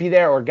they shouldn't be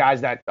there, or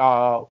guys that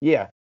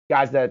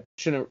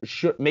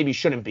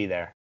shouldn't be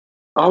there?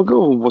 I'll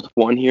go with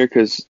one here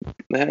because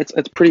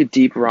it's pretty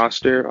deep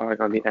roster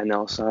on the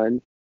NL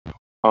side.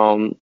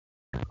 I'm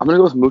gonna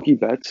go with Mookie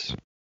Betts.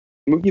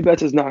 Mookie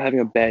Betts is not having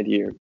a bad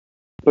year.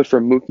 But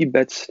for Mookie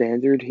Betts'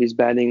 standard, he's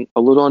batting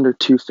a little under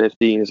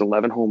 250 and has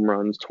 11 home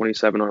runs,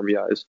 27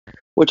 RBIs,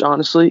 which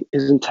honestly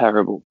isn't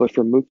terrible. But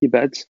for Mookie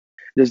Betts,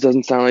 this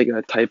doesn't sound like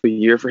a type of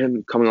year for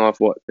him coming off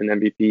an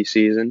MVP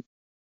season.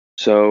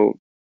 So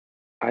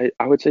I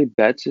would say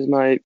Betts is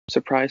my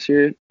surprise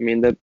here. I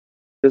mean,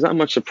 there's not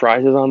much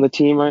surprises on the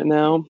team right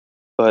now,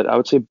 but I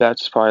would say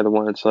Betts is probably the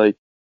one that's like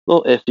a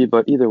little iffy,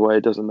 but either way,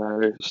 it doesn't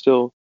matter.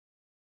 Still,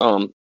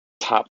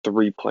 top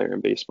three player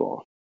in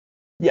baseball.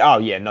 Yeah, oh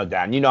yeah, no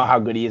doubt. And you know how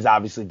good he is,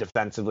 obviously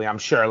defensively. I'm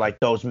sure like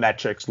those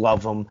metrics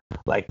love him.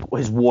 Like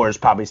his WAR is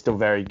probably still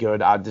very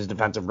good. His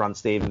defensive run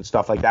save and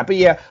stuff like that. But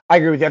yeah, I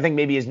agree with you. I think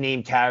maybe his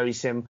name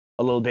carries him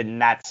a little bit in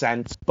that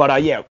sense.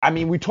 But yeah, I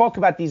mean, we talk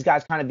about these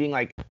guys kind of being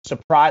like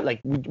surprised.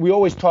 Like we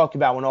always talk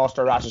about when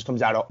All-Star rosters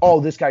comes out,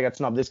 oh, this guy got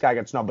snubbed, this guy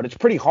got snubbed. But it's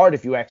pretty hard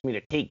if you ask me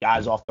to take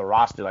guys off the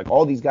roster. Like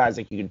all these guys,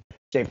 like you can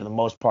say for the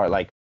most part,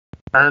 like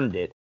earned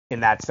it in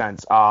that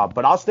sense.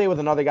 But I'll stay with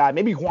another guy,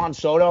 maybe Juan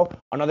Soto,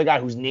 another guy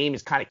whose name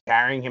is kind of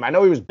carrying him. I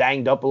know he was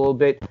banged up a little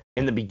bit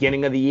in the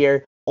beginning of the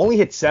year. Only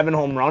hit 7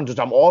 home runs, which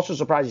I'm also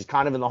surprised he's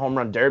kind of in the home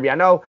run derby. I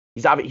know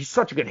he's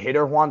such a good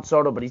hitter, Juan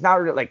Soto, but he's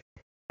not really like,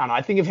 I don't know.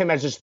 I think of him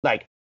as just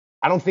like,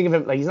 I don't think of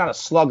him like he's not a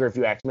slugger if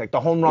you ask me. Like the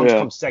home runs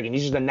come second.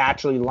 He's just a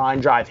naturally line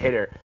drive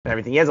hitter and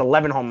everything. He has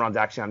 11 home runs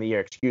actually on the year.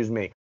 Excuse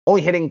me.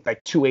 Only hitting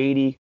like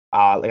 280,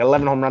 like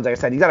 11 home runs. Like I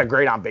said, he's got a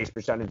great on base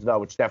percentage though,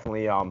 which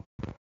definitely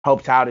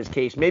helps out his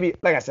case. Maybe,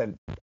 like I said,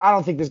 I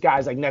don't think this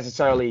guy's like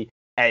necessarily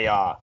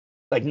a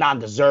like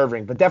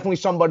non-deserving, but definitely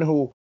someone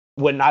who,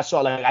 when I saw,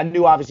 like I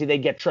knew obviously they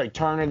get Trey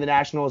Turner in the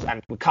Nationals,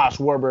 and with Kyle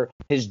Schwarber,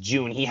 his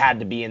June, he had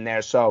to be in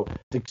there. So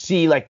to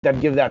see like them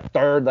give that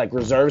third like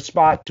reserve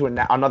spot to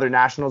another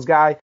Nationals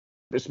guy,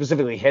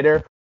 specifically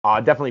hitter,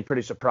 definitely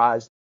pretty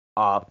surprised.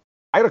 I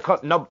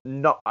got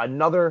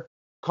another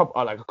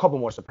couple, like a couple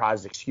more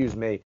surprises. Excuse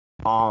me.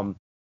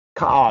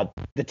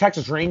 The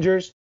Texas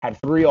Rangers had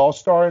 3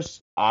 All-Stars.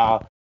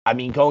 I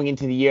mean, going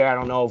into the year, I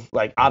don't know if,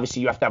 like,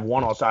 obviously you have to have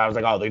one All-Star. I was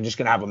like, oh, they're just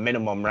going to have a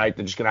minimum, right?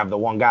 They're just going to have the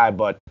one guy,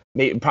 but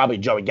probably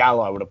Joey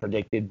Gallo I would have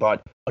predicted.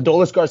 But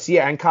Adolis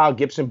Garcia and Kyle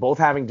Gibson both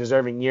having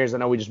deserving years. I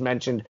know we just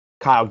mentioned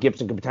Kyle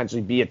Gibson could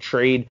potentially be a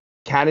trade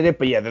candidate,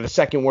 but yeah, they're the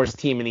second worst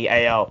team in the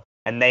AL,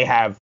 and they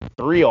have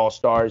 3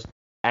 All-Stars.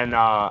 And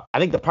I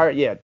think the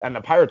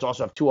Pirates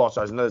also have 2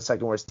 All-Stars, another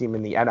second worst team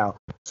in the NL.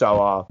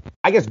 So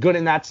I guess good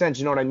in that sense,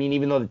 you know what I mean?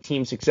 Even though the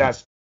team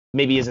success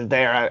maybe isn't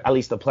there, at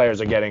least the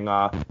players are getting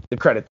the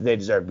credit that they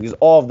deserve, because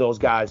all of those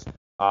guys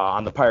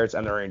on the Pirates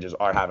and the Rangers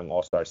are having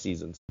All-Star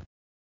seasons.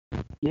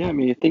 Yeah, I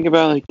mean, you think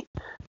about like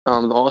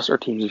the All-Star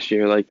teams this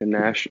year, like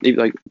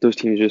like those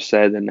teams just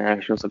said, the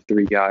Nationals have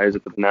 3 guys,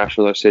 but the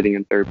Nationals are sitting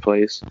in 3rd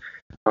place.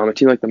 A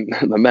team like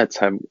the Mets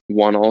have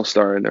 1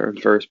 All-Star and they're in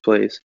 1st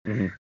place.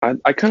 Mm-hmm.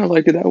 I kind of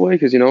liked it that way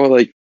because, you know,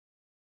 like,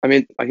 I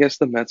mean, I guess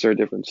the Mets are a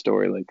different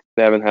story. Like,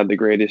 they haven't had the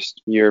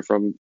greatest year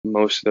from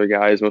most of their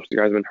guys. Most of the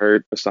guys have been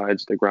hurt,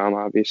 besides DeGrom,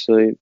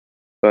 obviously.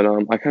 But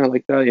I kind of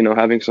like that, you know,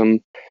 having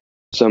some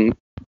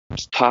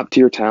top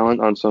tier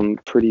talent on some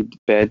pretty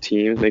bad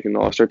teams. Making the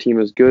All-Star team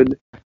is good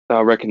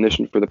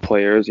recognition for the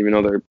players, even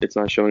though it's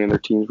not showing in their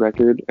team's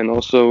record, and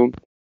also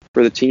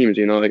for the teams,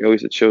 you know, like at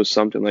least it shows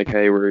something. Like,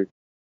 hey, we're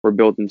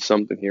building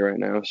something here right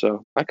now.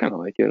 So I kind of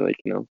like it. Like,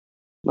 you know,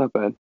 not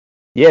bad.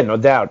 Yeah, no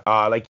doubt.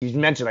 Like you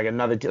mentioned,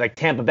 like like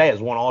Tampa Bay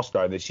has 1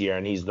 All-Star this year,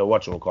 and he's the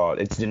whatchamacallit.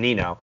 It's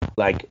Zunino.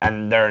 Like,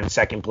 and they're in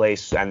 2nd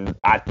place, and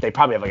they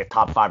probably have like a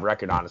top 5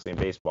 record, honestly, in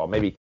baseball.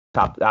 Maybe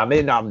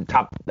maybe not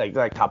top like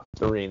top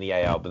 3 in the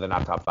AL, but they're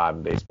not top 5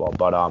 in baseball.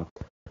 But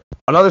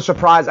another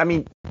surprise. I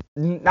mean,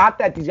 not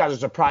that these guys are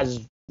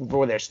surprises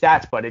for their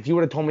stats, but if you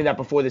would have told me that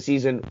before the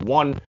season,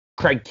 1,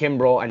 Craig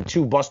Kimbrel, and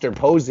 2, Buster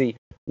Posey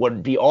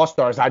would be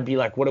All-Stars, I'd be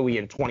like, what are we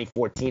in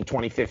 2014,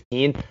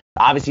 2015?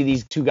 Obviously,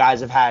 these 2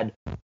 guys have had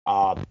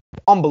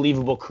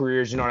unbelievable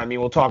careers, you know what I mean?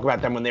 We'll talk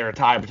about them when they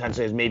retire,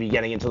 potentially as maybe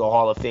getting into the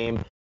Hall of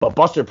Fame. But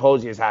Buster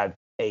Posey has had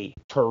a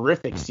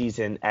terrific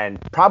season and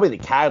probably the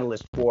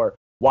catalyst for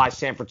why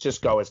San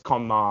Francisco has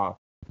come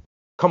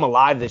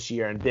alive this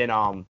year and been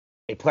a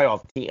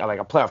playoff team, like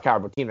a playoff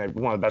caliber team, like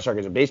one of the best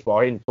records in baseball,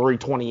 hitting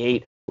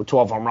 328 with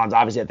 12 home runs,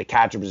 obviously at the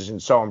catcher position,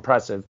 so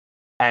impressive.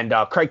 And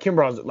Craig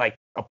Kimbrel is like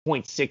a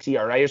 .6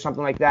 ERA or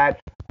something like that.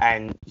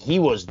 And he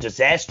was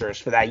disastrous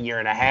for that year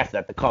and a half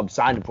that the Cubs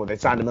signed him for. They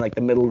signed him in like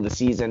the middle of the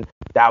season.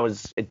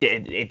 It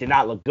did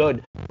not look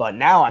good. But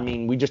now, I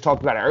mean, we just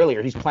talked about it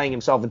earlier. He's playing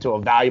himself into a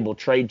valuable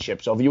trade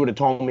chip. So if you would have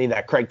told me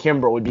that Craig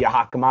Kimbrel would be a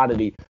hot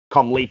commodity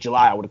come late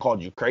July, I would have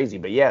called you crazy.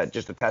 But yeah,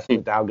 just a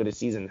testament to how good a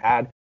season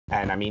had.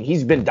 And I mean,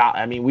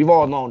 we've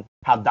all known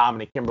how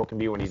dominant Kimbrel can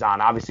be when he's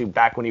on. Obviously,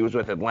 back when he was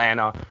with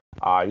Atlanta,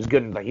 he was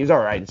good. He was all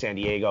right in San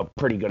Diego,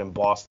 pretty good in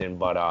Boston,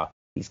 but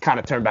he's kind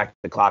of turned back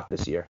the clock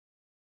this year.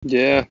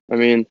 Yeah, I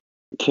mean,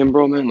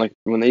 Kimbrel, man, like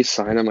when they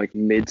signed him like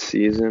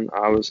mid-season,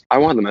 I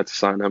wanted the Mets to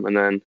sign him, and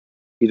then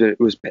it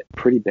was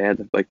pretty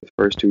bad. Like the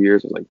first 2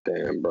 years, I was like,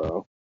 damn,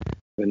 bro.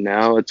 But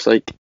now it's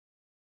like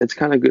it's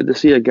kind of good to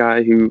see a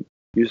guy who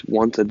just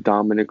wants a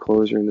dominant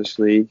closer in this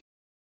league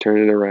turn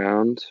it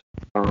around.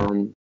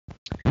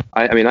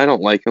 I mean, I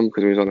don't like him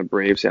because he was on the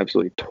Braves. He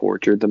absolutely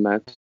tortured the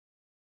Mets.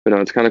 But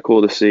no, it's kind of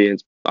cool to see.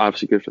 It's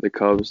obviously good for the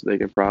Cubs. They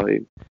can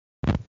probably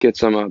get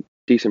some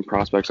decent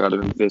prospects out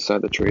of him this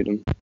side to trade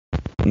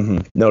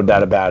him. No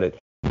doubt about it.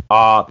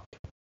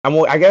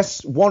 And I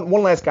guess one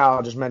last guy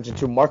I'll just mention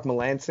too, Mark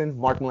Melancon.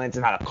 Mark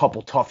Melancon had a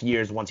couple tough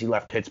years once he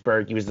left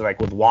Pittsburgh. He was like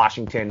with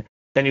Washington,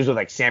 then he was with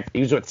like San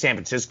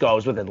Francisco, he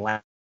was with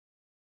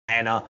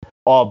Atlanta,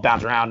 all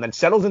bounced around, then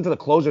settles into the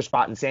closer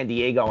spot in San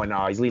Diego, and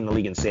he's leading the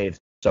league in saves.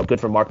 So good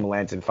for Mark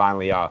Melancon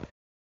finally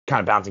kind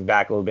of bouncing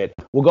back a little bit.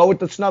 We'll go with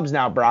the snubs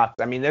now, Brock.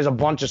 I mean, there's a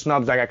bunch of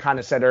snubs like I kind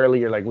of said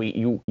earlier. Like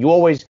you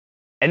always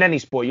in any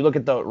sport, you look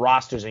at the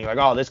rosters and you're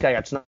like, oh, this guy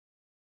got snubbed.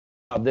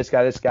 This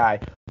guy.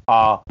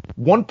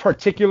 One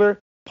particular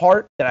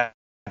part that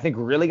I think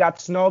really got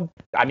snubbed.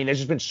 I mean, there's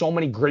just been so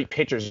many great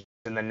pitchers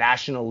in the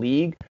National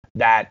League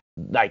that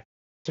like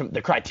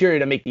the criteria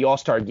to make the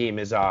All-Star game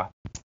is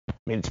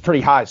it's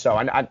pretty high. So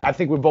I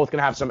think we're both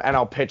gonna have some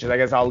NL pitchers. I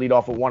guess I'll lead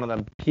off with one of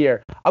them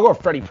here. I'll go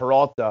with Freddie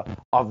Peralta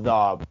of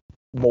the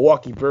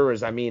Milwaukee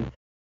Brewers. I mean,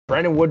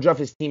 Brandon Woodruff,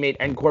 his teammate,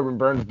 and Corbin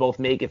Burns both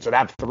make it, so to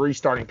have three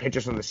starting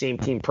pitchers from the same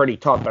team, pretty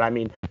tough. But I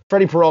mean,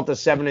 Freddie Peralta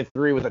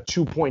 7-3 with a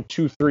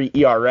 2.23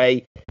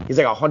 ERA. He's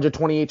like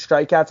 128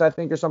 strikeouts, I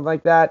think, or something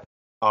like that.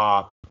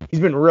 He's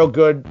been real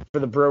good for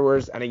the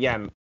Brewers. And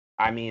again,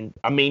 I mean,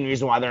 a main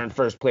reason why they're in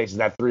first place is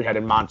that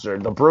three-headed monster.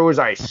 The Brewers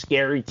are a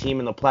scary team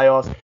in the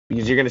playoffs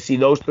because you're going to see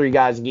those three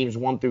guys in games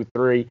 1 through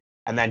 3,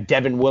 and then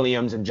Devin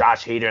Williams and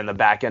Josh Hader in the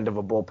back end of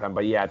a bullpen.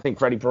 But yeah, I think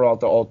Freddie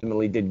Peralta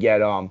ultimately did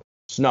get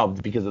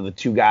snubbed because of the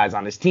two guys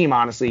on his team,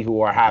 honestly,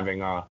 who are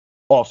having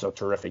also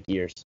terrific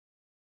years.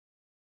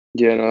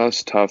 Yeah, no,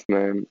 that's tough,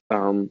 man.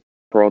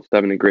 Peralta's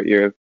having a great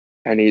year,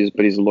 and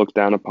he's looked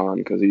down upon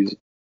because he's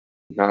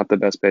not the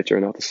best pitcher,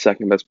 not the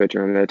second best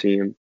pitcher on that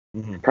team.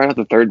 Probably not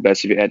the third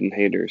best if you add in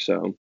Hader.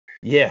 So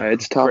yeah,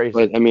 it's tough. Crazy.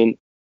 But I mean,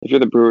 if you're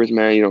the Brewers,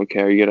 man, you don't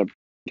care. You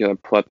get a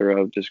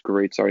plethora of just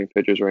great starting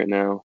pitchers right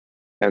now,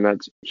 and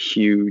that's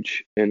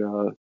huge in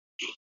a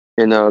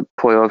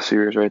playoff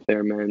series right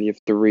there, man. You have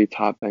three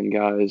top end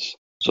guys,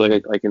 so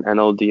like an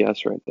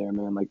NLDS right there,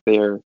 man. Like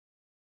they're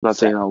I'm not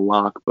saying a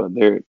lock, but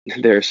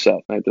they're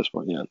set at this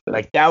point. Yeah,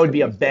 like that would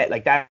be a bet.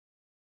 Like that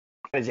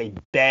is a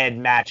bad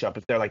matchup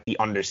if they're like the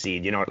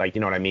underseed. You know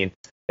what I mean?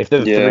 If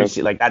they're the 3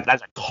 seed, like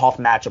that's a tough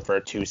matchup for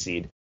a 2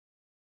 seed.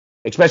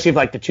 Especially if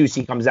like the 2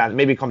 seed comes down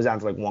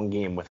to like one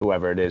game with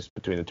whoever it is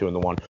between the 2 and the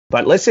 1.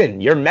 But listen,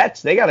 your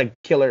Mets, they got a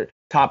killer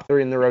top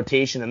 3 in the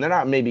rotation, and they're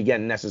not maybe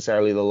getting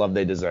necessarily the love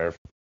they deserve.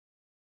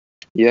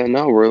 Yeah,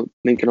 no, we're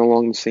thinking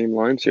along the same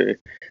lines here.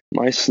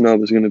 My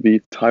snub is going to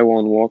be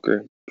Taijuan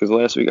Walker because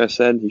last week I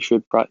said he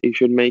should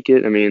make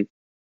it. I mean,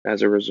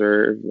 as a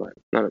reserve,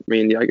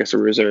 I guess a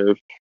reserve.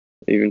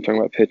 Even talking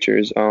about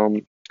pitchers,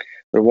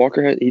 but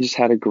Walker he just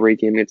had a great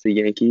game against the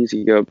Yankees.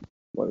 He got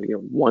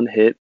one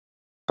hit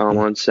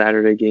on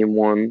Saturday, game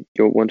 1.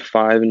 He went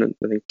 5 and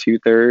I think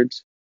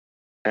 2/3.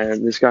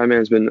 And this guy, man,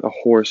 has been a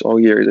horse all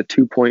year. He's a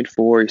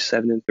 2.4. He's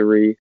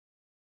 7-3.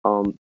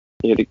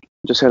 He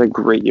just had a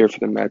great year for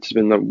the Mets. He's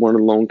been the one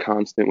lone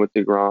constant with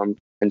DeGrom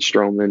and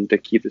Stroman to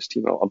keep this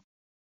team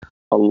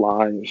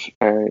alive.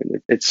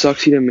 And it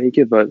sucks he didn't make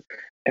it, but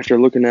after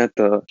looking at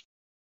the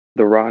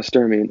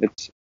roster, I mean,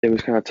 it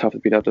was kind of tough to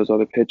beat out those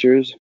other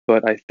pitchers.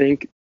 But I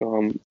think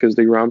because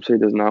DeGrom said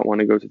he does not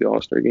want to go to the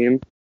All-Star game,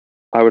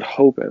 I would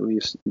hope at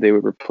least they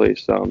would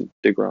replace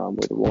DeGrom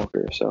with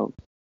Walker. So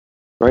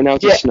right now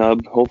it's a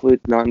snub. Hopefully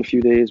it's not in a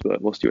few days,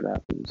 but we'll see what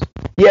happens.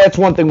 Yeah, it's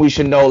one thing we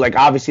should know. Like,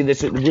 obviously,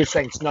 we're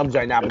saying snubs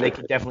right now, but they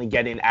could definitely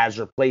get in as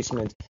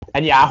replacements.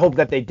 And, yeah, I hope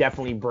that they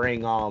definitely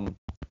bring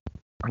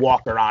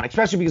Walker on,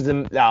 especially because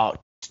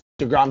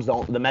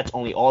DeGrom's the Mets'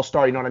 only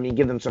all-star. You know what I mean?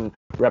 Give them some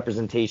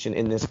representation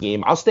in this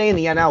game. I'll stay in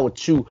the NL with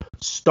 2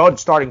 stud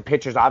starting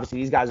pitchers. Obviously,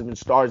 these guys have been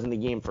stars in the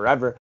game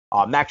forever.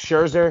 Max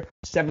Scherzer,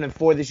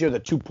 7-4 this year, the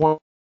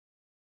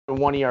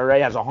 2.1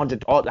 ERA, has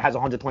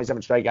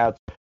 127 strikeouts.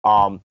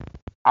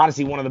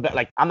 Honestly, one of the best.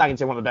 Like, I'm not gonna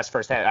say one of the best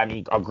first half. I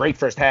mean, a great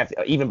first half,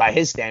 even by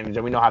his standards,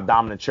 and we know how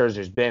dominant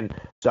Scherzer's been.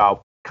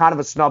 So, kind of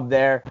a snub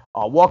there.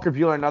 Walker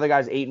Buehler, another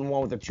guy's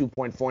 8-1 with a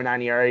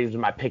 2.49 ERA. He was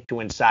my pick to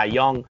win Cy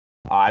Young.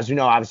 As you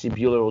know, obviously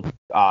Buehler,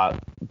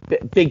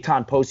 big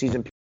time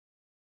postseason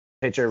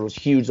pitcher, was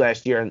huge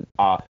last year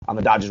on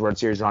the Dodgers World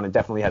Series run. It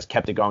definitely has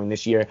kept it going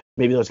this year.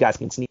 Maybe those guys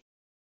can sneak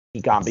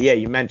on. But yeah,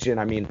 you mentioned.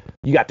 I mean,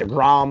 you got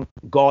DeGrom,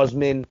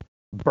 Gausman,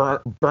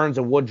 Burns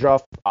and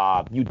Woodruff.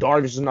 Yu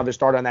Darvish is another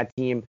starter on that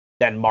team.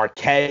 Then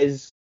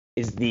Marquez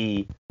is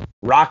the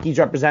Rockies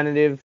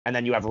representative, and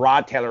then you have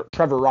Rod Taylor,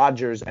 Trevor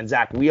Rogers, and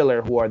Zach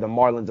Wheeler, who are the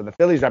Marlins and the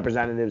Phillies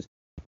representatives.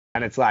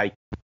 And it's like,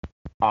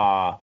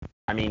 I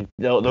mean,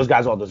 those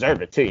guys all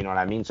deserve it too. You know what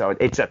I mean? So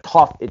it's a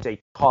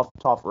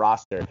tough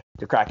roster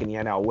to crack in the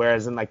NL.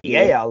 Whereas in like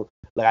the AL,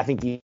 like I think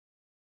these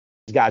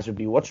guys would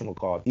be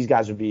whatchamacallit. These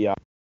guys would be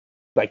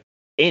like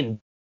in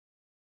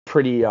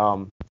pretty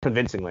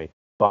convincingly.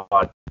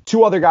 But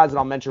 2 other guys that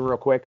I'll mention real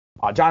quick.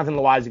 Jonathan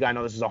Loáisiga, I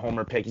know this is a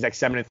homer pick. He's like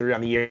 7-3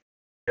 on the year,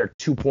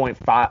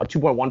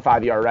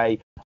 2.15 ERA,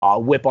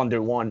 whip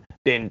under 1.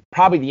 Been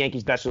probably the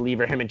Yankees' best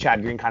reliever. Him and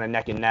Chad Green kind of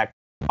neck and neck.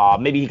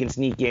 Maybe he can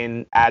sneak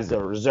in as a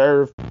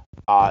reserve,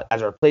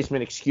 as a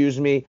replacement, excuse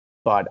me.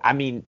 But, I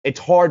mean, it's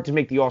hard to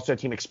make the All-Star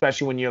team,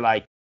 especially when you're,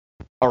 like,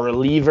 a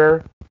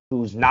reliever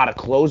who's not a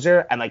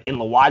closer. And, like, in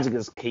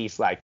Loaisiga's case,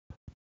 like,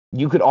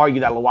 you could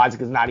argue that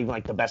Loaisiga's not even,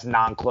 like, the best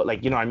non-closer.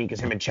 Like, you know what I mean?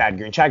 Because him and Chad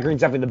Green. Chad Green's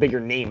definitely the bigger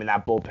name in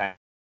that bullpen.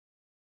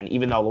 And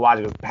even though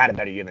Loaisiga's had a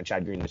better year than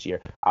Chad Green this year,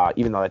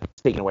 even though that's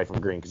taken away from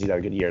Green because he's had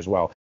a good year as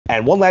well.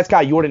 And one last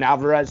guy, Yordan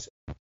Alvarez,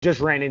 just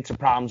ran into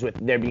problems with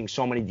there being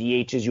so many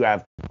DHs. You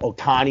have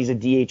Ohtani's a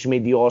DH who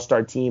made the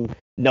All-Star team.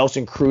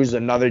 Nelson Cruz is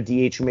another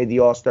DH who made the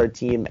All-Star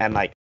team. And,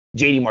 like,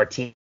 JD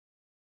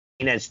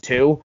Martinez,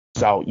 too.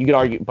 So you could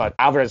argue, but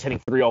Alvarez hitting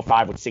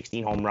 305 with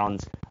 16 home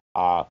runs.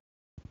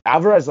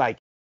 Alvarez, like,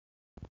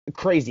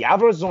 crazy.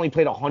 Alvarez has only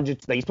played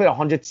 100, like, he's played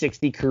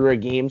 160 career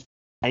games,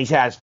 and he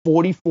has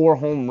 44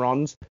 home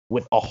runs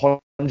with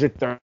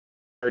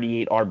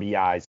 138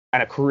 RBIs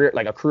and a career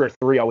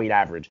 308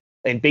 average.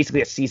 And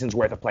basically a season's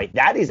worth of play.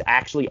 That is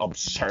actually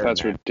absurd.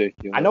 That's man.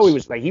 ridiculous. I know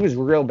he was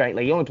real bad.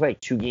 Like, he only played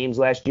like 2 games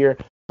last year,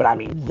 but I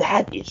mean,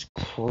 that is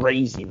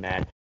crazy,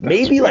 man.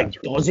 Maybe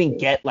doesn't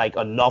get like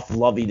enough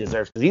love he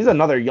deserves because he's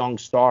another young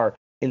star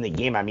in the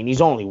game. I mean, he's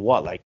only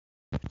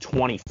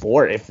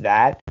 24, if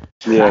that.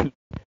 Yeah.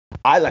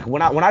 I like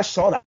when I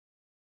saw that,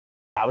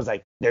 I was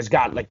like, there's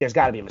got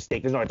to be a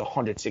mistake. There's no, it's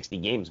 160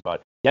 games,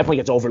 but definitely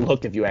gets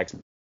overlooked if you ask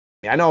me.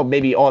 I know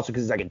maybe also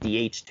because he's like a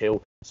DH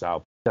too, so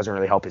it doesn't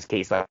really help his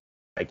case like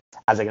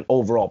as like an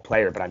overall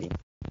player. But I mean,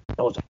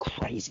 those are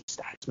crazy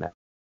stats, man.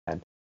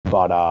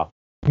 But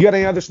you got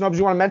any other snubs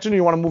you want to mention, or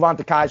you want to move on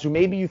to guys who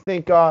maybe you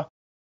think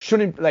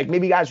shouldn't, like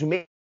maybe guys who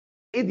made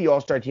the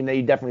All-Star team that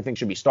you definitely think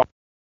should be starting?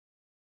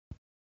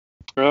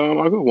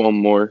 I'll go one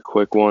more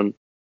quick one.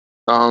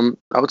 I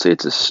would say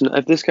it's a snub.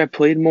 If this guy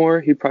played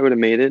more, he probably would have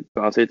made it.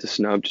 But I'll say it's a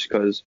snub just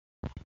because.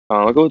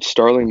 I'll go with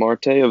Starling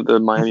Marte of the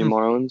Miami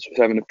Marlins, who's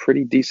having a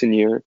pretty decent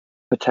year.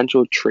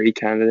 Potential trade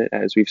candidate,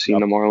 as we've seen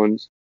the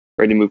Marlins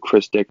ready to move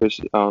Chris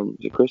Dickerson.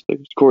 Is it Chris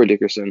Dickerson? Corey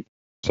Dickerson.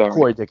 Sorry.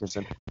 Corey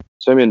Dickerson.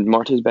 So, I mean,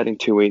 Marte's batting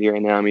 280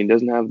 right now. I mean, he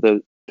doesn't have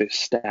the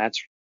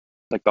stats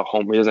like the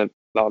home. He doesn't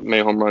have that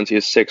many home runs. He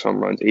has 6 home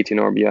runs, 18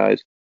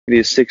 RBIs. He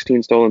has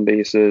 16 stolen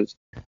bases.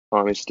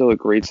 He's still a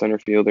great center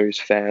fielder. He's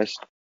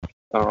fast.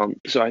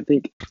 So I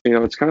think,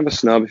 it's kind of a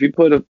snub. If he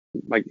played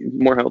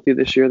more healthy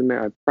this year, then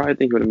I probably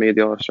think he would have made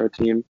the All-Star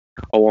team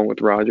along with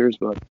Rogers,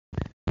 but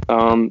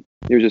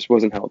he just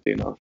wasn't healthy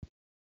enough.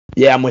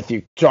 Yeah, I'm with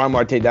you. Starling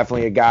Marte,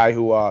 definitely a guy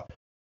who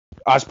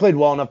has played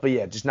well enough, but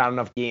yeah, just not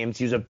enough games.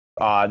 He was a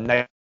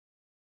nice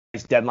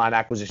deadline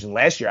acquisition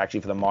last year,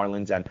 actually, for the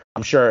Marlins, and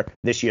I'm sure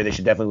this year they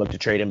should definitely look to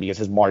trade him because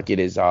his market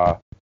is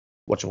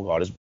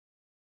his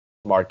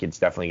market's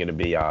definitely going to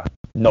be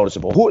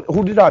noticeable.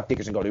 Who did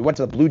Dickerson go to? He went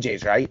to the Blue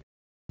Jays, right?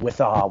 With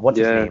what's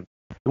his name?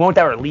 He went with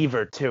that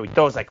reliever too. He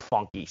throws like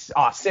funky.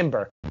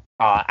 Simber.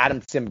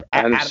 Adam Simber.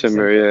 Adam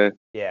Simber,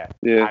 yeah.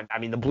 Yeah. I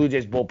mean, the Blue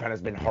Jays bullpen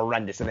has been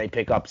horrendous, and they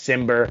pick up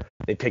Simber.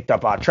 They picked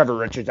up Trevor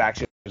Richards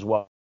actually as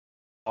well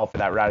for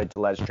that Rowdy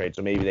Tellez trade,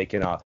 so maybe they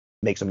can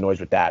make some noise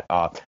with that.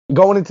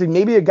 Going into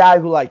maybe a guy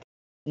who like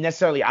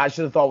necessarily I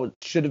should have thought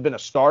should have been a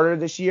starter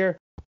this year.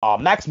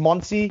 Max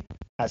Muncy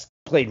has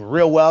played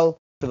real well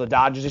for the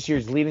Dodgers this year.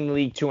 He's leading the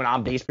league too in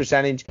on-base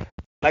percentage.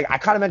 Like I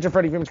kind of mentioned,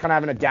 Freddie Freeman's kind of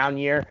having a down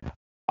year.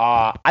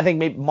 I think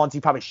maybe Muncy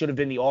probably should have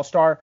been the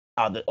All-Star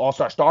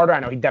starter.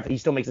 I know he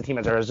still makes the team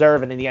as a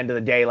reserve, and in the end of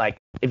the day, like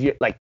if you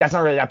like, that's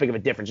not really that big of a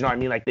difference. You know what I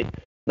mean?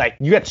 Like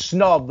you get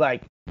snubbed,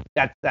 like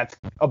that's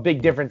a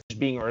big difference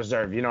being a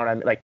reserve. You know what I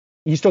mean? Like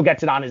he still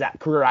gets it on his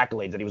career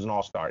accolades that he was an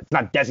All-Star. It's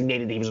not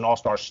designated that he was an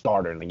All-Star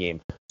starter in the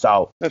game.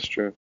 So that's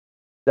true.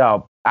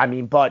 So I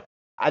mean, but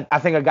I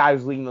think a guy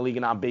who's leading the league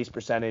in on-base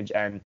percentage,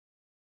 and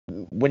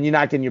when you're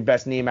not getting your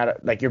best name out of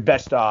like your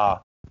best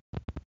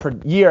per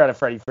year out of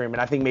Freddie Freeman,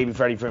 I think maybe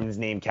Freddie Freeman's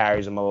name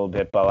carries him a little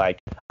bit, but like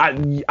I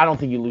don't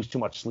think you lose too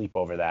much sleep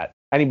over that.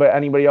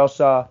 Anybody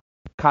else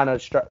kind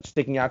of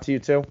sticking out to you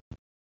too?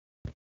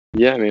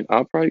 Yeah, I mean,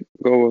 I'll probably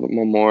go with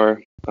one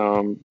more.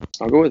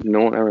 I'll go with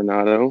Nolan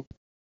Arenado.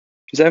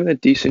 He's having a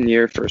decent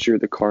year first year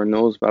with the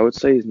Cardinals, but I would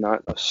say he's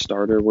not a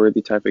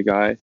starter-worthy type of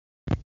guy.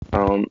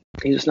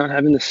 He's just not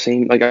having the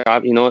same, like,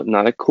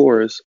 not a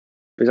Coors,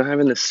 but he's not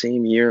having the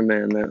same year,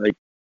 man, that, like,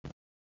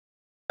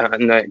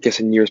 and I guess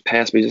in years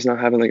past, but he's just not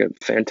having, like, a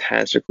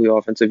fantastically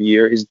offensive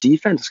year. His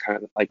defense is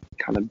kind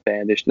of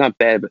baddish. Not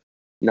bad, but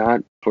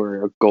not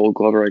for a Gold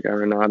Glover like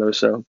Arenado.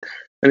 So,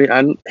 I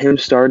mean, him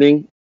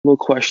starting, a little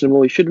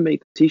questionable. He should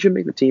make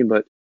the team,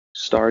 but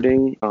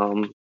starting,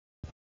 a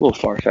little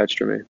far-fetched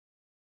for me.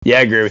 Yeah,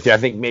 I agree with you. I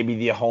think maybe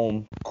the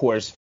home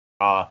course,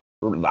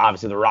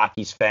 obviously the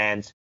Rockies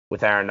fans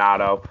with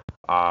Arenado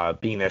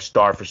being their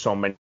star for so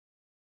many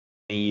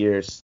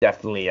years,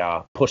 definitely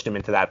pushed him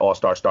into that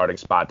all-star starting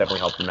spot.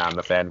 Definitely helped him out in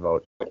the fan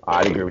vote.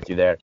 I'd agree with you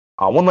there.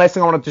 One last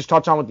thing I want to just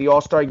touch on with the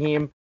all-star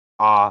game.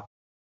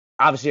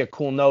 Obviously a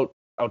cool note.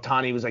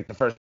 Ohtani was like the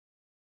first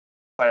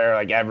player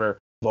like ever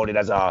voted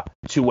as a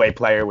two-way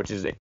player, which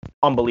is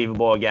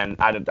unbelievable. Again,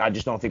 I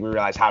just don't think we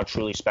realize how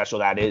truly special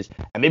that is.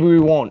 And maybe we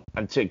won't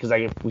until, because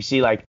like if we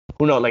see like,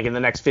 who knows, like in the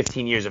next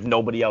 15 years, if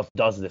nobody else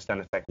does this, then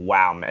it's like,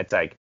 wow, man, it's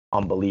like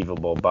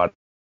unbelievable. But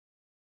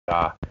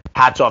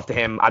hats off to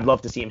him. I'd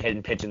love to see him hit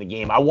and pitch in the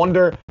game. I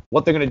wonder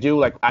what they're going to do.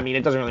 Like, I mean,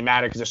 it doesn't really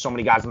matter because there's so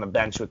many guys on the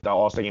bench with the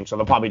All-Star game, so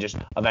they'll probably just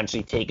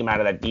eventually take him out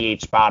of that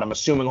DH spot. I'm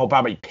assuming he'll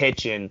probably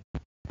pitch in,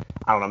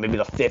 I don't know, maybe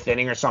the 5th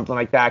inning or something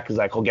like that, because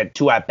like he'll get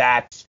 2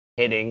 at-bats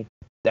hitting,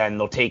 then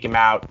they'll take him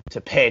out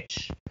to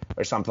pitch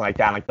or something like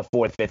that in like the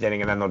 4th, 5th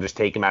inning, and then they'll just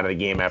take him out of the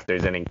game after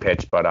his inning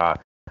pitch. But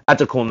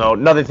that's a cool note.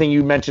 Another thing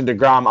you mentioned,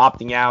 DeGrom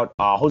opting out.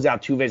 Jose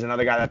Altuve is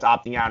another guy that's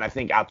opting out, and I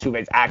think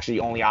Altuve is actually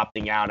only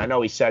opting out. I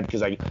know he said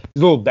because like he's a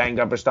little banged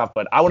up or stuff,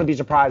 but I wouldn't be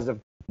surprised if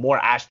more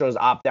Astros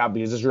opt out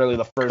because this is really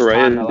the first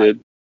time that, like,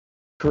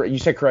 did. You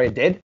said Correa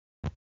did?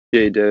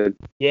 Yeah, he did.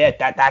 Yeah,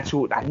 that's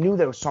who. I knew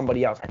there was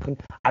somebody else. I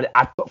couldn't.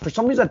 I for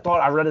some reason I thought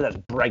I read it as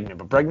Bregman,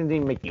 but Bregman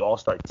didn't make the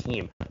All-Star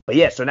team. But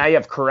yeah, so now you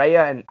have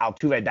Correa and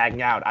Altuve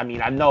backing out. I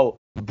mean, I know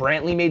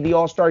Brantley made the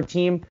All-Star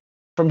team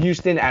from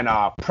Houston and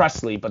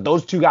Presley, but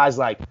those two guys,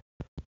 like,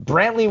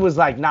 Brantley was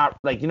like not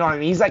like, you know what I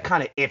mean? He's like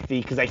kind of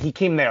iffy because like he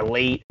came there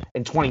late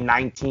in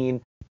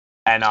 2019,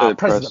 and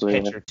Presley's a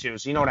pitcher too.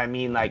 So you know what I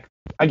mean? Like,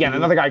 again,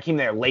 another guy came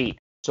there late.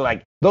 So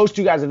like those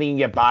two guys, I think you can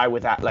get by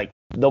with that. Like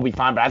they'll be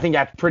fine. But I think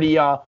that's pretty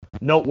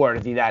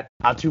noteworthy that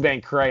Altuve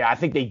and Correa, I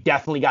think they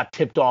definitely got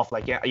tipped off.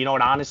 Like, you know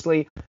what?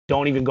 Honestly,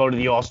 don't even go to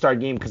the All-Star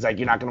game because like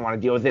you're not gonna want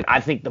to deal with it. I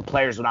think the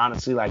players would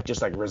honestly like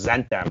just like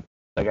resent them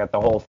like at the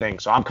whole thing.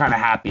 So I'm kind of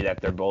happy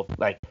that they're both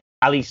like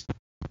at least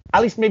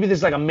maybe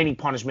there's like a mini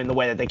punishment in the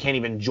way that they can't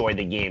even enjoy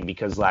the game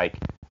because like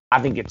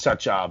I think it's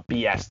such a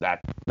BS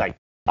that like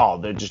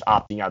they're just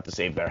opting out to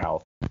save their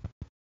health.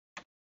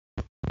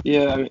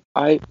 Yeah, I mean,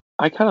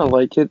 I kind of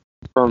like it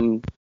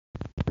from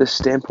the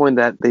standpoint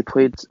that they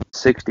played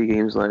 60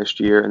 games last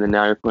year, and then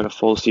now you're playing a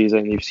full season,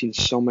 and you've seen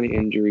so many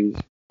injuries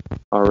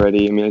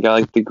already. I mean, a guy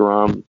like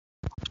DeGrom,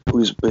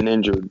 who's been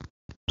injured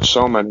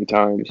so many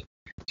times.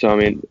 So, I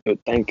mean,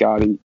 thank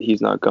God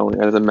he's not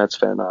going. As a Mets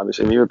fan,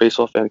 obviously. I mean, you're a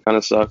baseball fan, it kind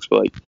of sucks, but,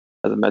 like,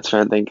 as a Mets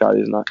fan, thank God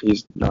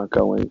he's not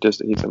going.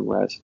 Just need some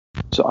rest.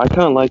 So, I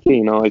kind of like it,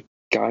 you know, like,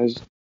 guys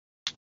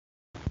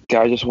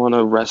just want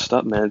to rest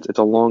up, man. It's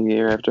a long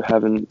year after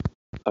having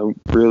a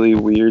really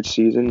weird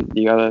season.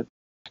 You gotta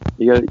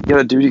do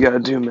what you gotta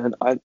do, man.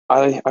 I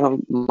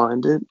don't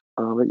mind it.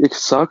 It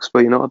sucks,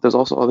 but you know what? There's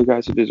also other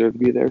guys who deserve to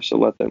be there, so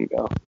let them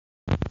go.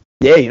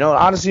 Yeah, you know,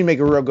 honestly, you make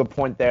a real good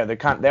point there.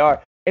 They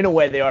are in a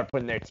way they are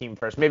putting their team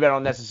first. Maybe I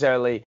don't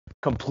necessarily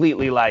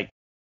completely like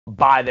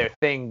buy their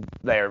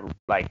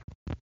like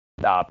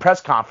press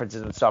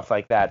conferences and stuff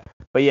like that.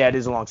 But yeah, it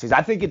is a long season.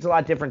 I think it's a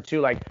lot different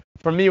too. Like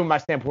for me, with my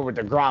standpoint with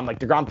DeGrom, like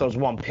DeGrom throws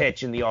one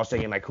pitch in the All-Star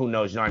game, like who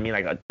knows? You know what I mean?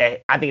 Like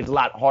I think it's a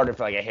lot harder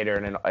for like a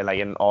hitter in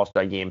an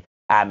All-Star game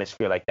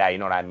atmosphere like that. You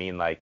know what I mean?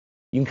 Like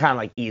you can kind of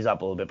like ease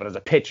up a little bit, but as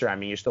a pitcher, I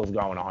mean, you're still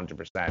going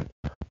 100%.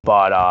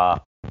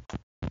 But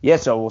yeah,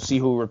 so we'll see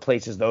who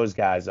replaces those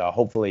guys.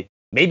 Hopefully,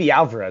 maybe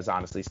Alvarez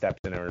honestly steps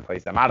in and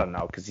replaces them. I don't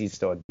know because he's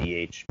still a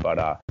DH. But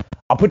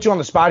I'll put you on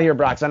the spot here,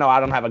 Brock. 'Cause I know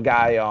I don't have a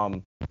guy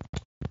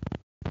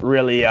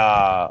really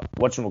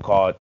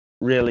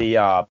really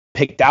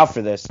picked out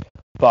for this.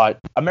 But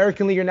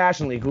American League or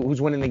National League,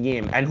 who's winning the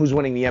game and who's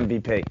winning the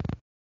MVP?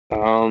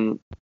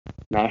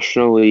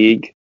 National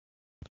League.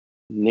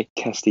 Nick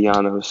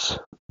Castellanos,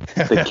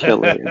 the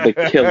killer.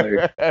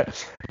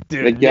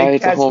 Dude, the guy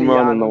hits a home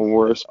run in the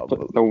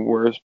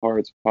worst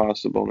parts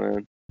possible,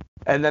 man.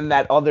 And then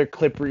that other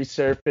clip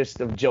resurfaced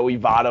of Joey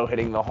Votto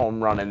hitting the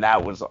home run, and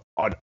that was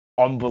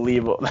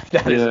unbelievable.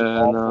 That is an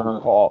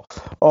awful call.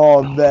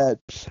 Oh, man.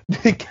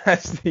 Nick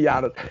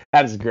Castellanos.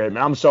 That is great,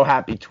 man. I'm so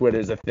happy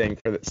Twitter's a thing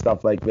for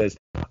stuff like this.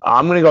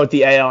 I'm going to go with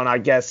the AL, and I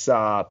guess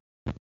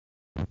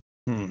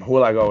who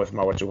will I go with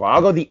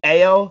I'll go the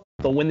AL.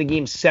 They'll win the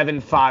game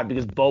 7-5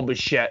 because Bo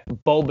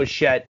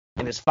Bichette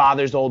in his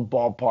father's old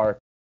ballpark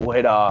will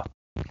hit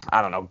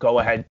go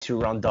ahead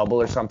 2-run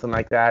double or something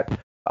like that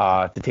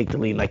to take the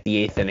lead in like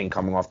the 8th inning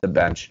coming off the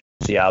bench.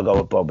 So yeah, I'll go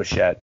with Bo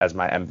Bichette as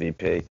my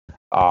MVP.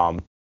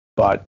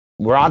 But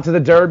we're on to the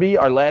Derby,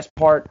 our last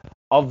part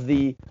of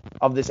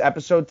this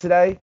episode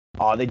today.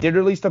 They did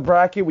release the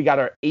bracket. We got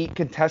our 8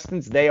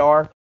 contestants. They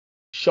are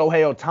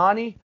Shohei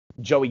Ohtani,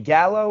 Joey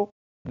Gallo,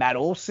 Matt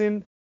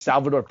Olson,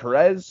 Salvador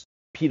Perez,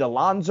 Pete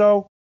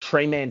Alonso,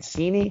 Trey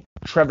Mancini,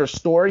 Trevor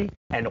Story,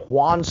 and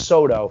Juan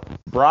Soto.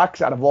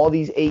 Brox, out of all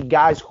these 8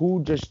 guys,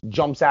 who just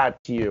jumps out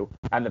to you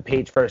on the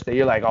page first that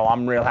you're like, oh,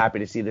 I'm real happy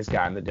to see this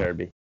guy in the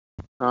Derby?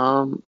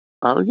 I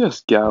would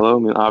guess Gallo. I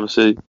mean,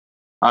 obviously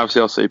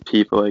I'll say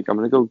Pete, but like I'm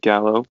gonna go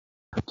Gallo,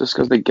 just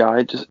because the guy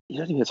he doesn't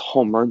even hit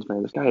home runs,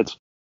 man. This guy hits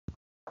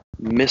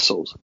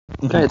missiles.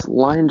 This guy hits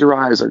line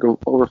drives that go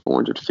over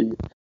 400 feet.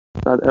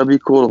 That'd be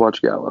cool to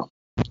watch Gallo.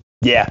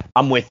 Yeah,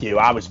 I'm with you.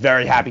 I was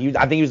very happy.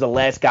 I think he was the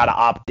last guy to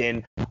opt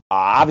in.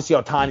 Obviously,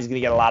 Ohtani's going to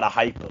get a lot of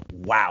hype. But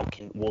wow,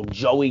 will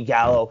Joey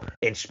Gallo,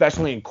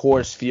 especially in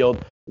Coors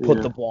Field,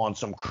 put the ball in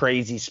some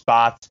crazy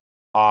spots?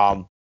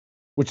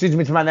 Which leads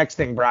me to my next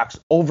thing, Brox.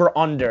 Over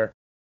under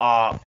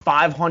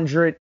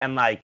 500 and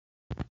like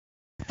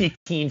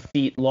 15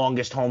 feet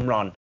longest home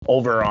run,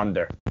 over or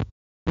under?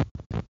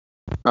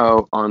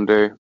 Oh,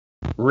 under.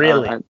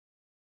 Really?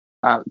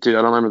 Dude,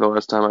 I don't remember the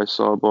last time I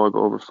saw a ball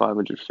go over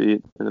 500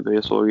 feet in a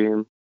baseball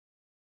game.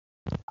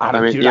 I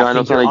mean, dude, yeah, I I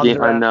know think it's not you're a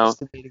game. I know.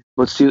 underestimating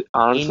But see,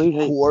 honestly, in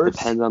hey, course.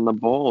 depends on the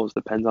balls.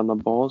 Depends on the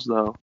balls,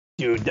 though.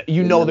 Dude,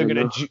 You they're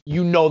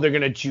never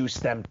gonna juice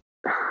them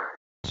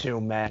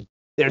too, man.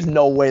 There's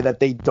no way that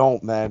they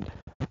don't, man.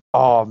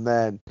 Oh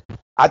man,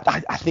 I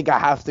think I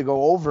have to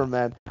go over,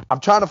 man. I'm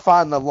trying to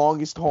find the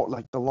longest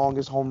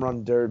home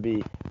run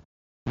derby,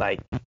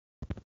 like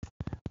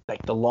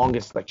the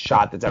longest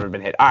shot that's ever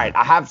been hit. All right,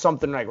 I have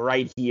something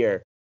right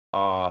here.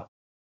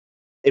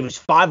 It was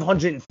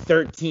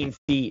 513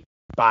 feet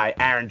by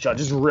Aaron Judge.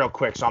 This is real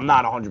quick, so I'm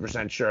not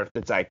 100% sure if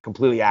it's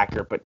completely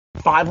accurate, but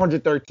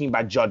 513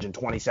 by Judge in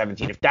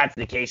 2017. If that's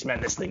the case, man,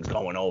 this thing's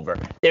going over.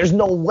 There's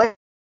no way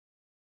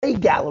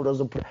Gallo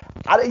doesn't put.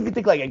 I don't even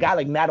think a guy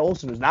like Matt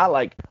Olson, who's not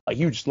a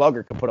huge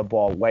slugger, could put a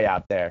ball way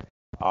out there.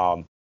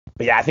 But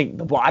yeah, I think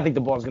the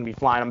ball's gonna be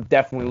flying. I'm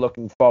definitely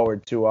looking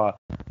forward to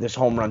this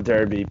home run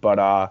derby. But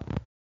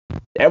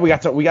yeah, we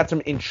got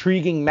some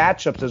intriguing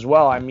matchups as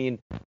well. I mean,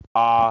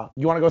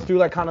 you want to go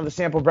through kind of the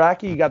sample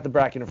bracket? You got the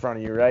bracket in front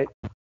of you, right?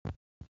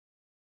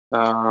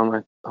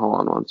 Hold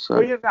on one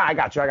second. Oh, yeah, I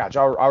got you.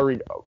 I'll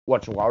read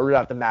I'll read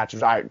out the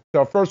matchups. All right.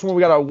 So first one,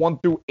 we got a 1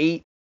 through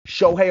 8.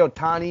 Shohei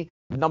Ohtani,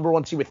 number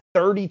 1 seed with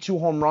 32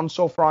 home runs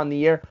so far in the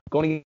year,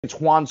 going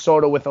against Juan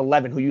Soto with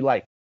 11. Who you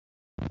like?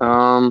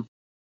 I'm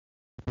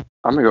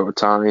gonna go with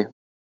Ohtani.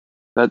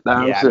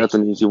 That's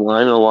an easy one. I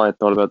don't know why I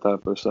thought about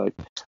that for a sec.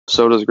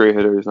 Soto's a great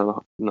hitter. He's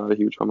not a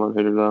huge home run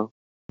hitter though.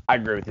 I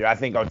agree with you. I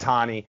think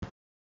Ohtani.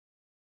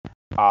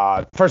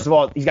 First of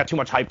all, he's got too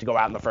much hype to go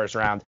out in the first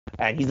round,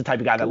 and he's the type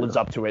of guy that lives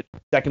up to it.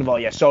 Second of all,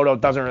 yeah, Soto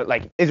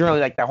isn't really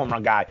that home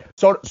run guy.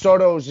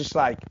 Soto's just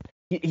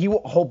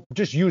he'll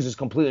just use his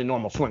completely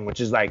normal swing, which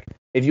is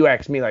if you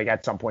ask me,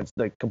 at some points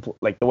the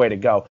way to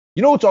go.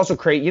 You know what's also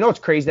crazy? You know what's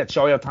crazy that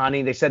Shohei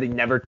Ohtani, they said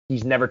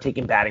he's never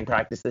taken batting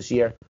practice this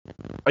year.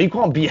 Are you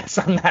calling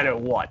BS on that or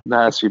what?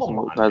 That's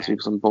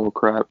some bull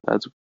crap.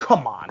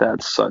 Come on.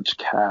 That's such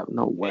cap.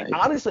 No way.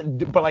 Honestly,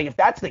 but if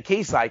that's the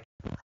case,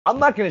 I'm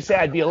not gonna say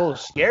I'd be a little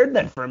scared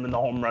then for him in the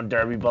home run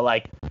derby, but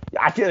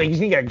I feel like he's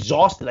gonna get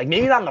exhausted.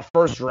 Maybe not in the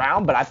first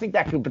round, but I think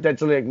that could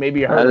potentially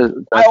maybe hurt.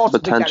 That's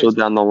potential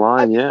down the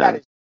line. Yeah.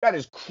 That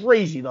is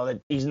crazy though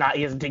that he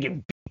hasn't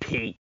taken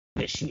BP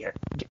this year.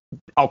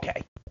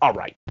 Okay, all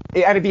right.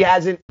 And if he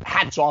hasn't,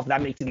 hats off.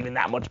 That makes it even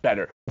that much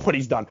better what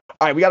he's done.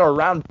 All right, we got our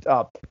round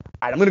up. All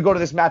right, I'm gonna go to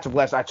this matchup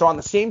last night. So on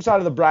the same side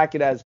of the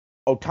bracket as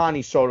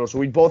Ohtani Soto, so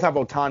we both have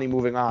Ohtani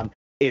moving on,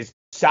 is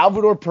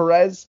Salvador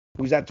Perez,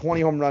 who's at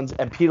 20 home runs,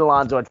 and Pete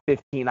Alonso at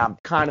 15. I'm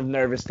kind of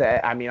nervous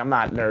I'm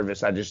not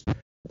nervous. I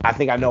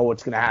think I know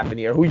what's gonna happen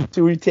here. Who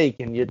you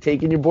taking? You're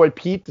taking your boy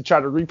Pete to try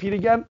to repeat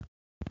again?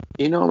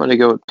 I'm going to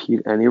go with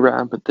Pete any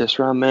round, but this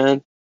round,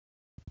 man,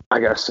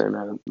 I got to say,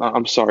 man,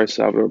 I'm sorry,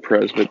 Salvador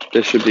Perez, but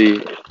this should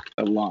be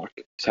a lock.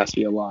 This has to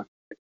be a lock.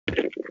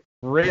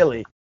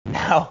 Really?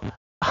 Now,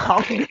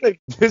 I'm going to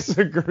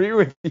disagree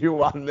with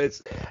you on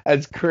this.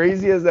 As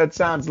crazy as that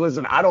sounds,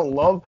 listen, I don't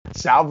love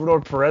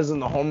Salvador Perez in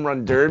the home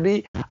run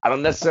derby. I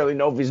don't necessarily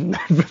know if he's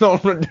meant for the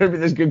home run derby.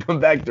 This could come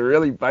back to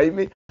really bite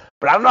me.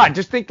 But I don't know. I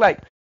just think,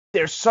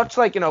 there's such,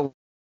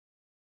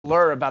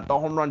 allure about the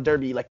home run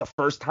derby the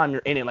first time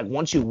you're in it,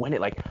 once you win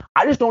it,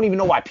 I just don't even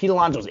know why Pete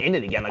Alonso's in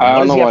it again. I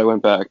don't know why he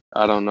went back.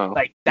 I don't know.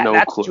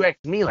 That's clue. What you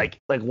asked me.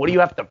 What do you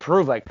have to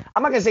prove? I'm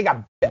not gonna say he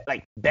got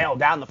bailed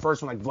down the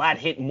first one. Vlad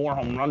hit more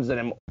home runs than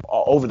him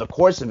over the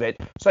course of it.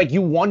 It's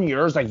you won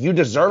yours. You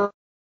deserve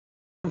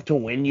to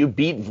win. You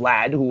beat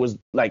Vlad, who was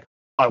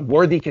a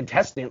worthy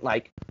contestant.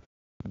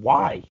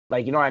 Why?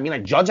 You know what I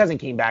mean? Judge hasn't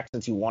came back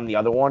since he won the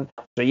other one.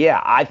 So yeah,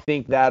 I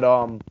think that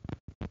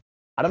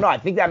I don't know. I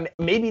think that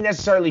maybe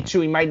necessarily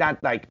too. He might not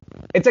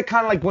It's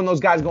kind of when those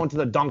guys go into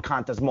the dunk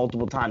contest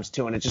multiple times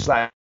too, and it's just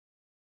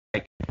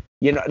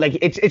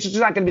it's just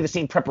not going to be the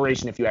same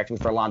preparation if you ask me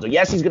for Alonso.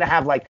 Yes, he's going to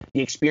have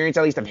the experience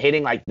at least of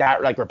hitting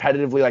that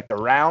repetitively the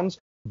rounds,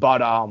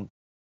 but I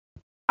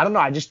don't know.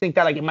 I just think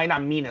that it might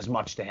not mean as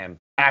much to him.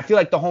 And I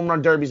feel the home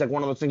run derby is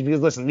one of those things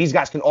because listen, these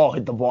guys can all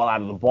hit the ball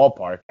out of the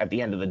ballpark at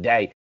the end of the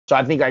day. So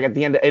I think at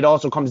the end it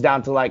also comes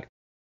down to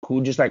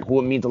who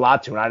it means a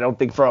lot to. And I don't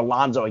think for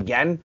Alonso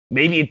again,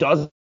 maybe it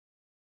does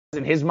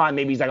in his mind.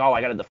 Maybe he's oh, I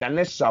got to defend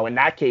this. So in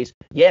that case,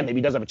 yeah, maybe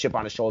he does have a chip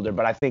on his shoulder.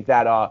 But I think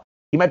that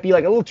he might be a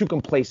little too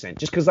complacent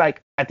just because at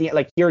the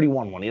end, he already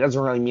won one. He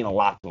doesn't really mean a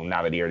lot to him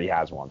now that he already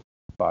has one.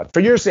 But for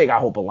your sake, I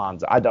hope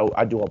Alonso. I do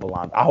hope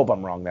Alonso. I hope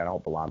I'm wrong then. I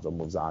hope Alonso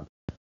moves on.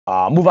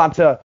 Move on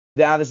to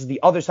now. This is the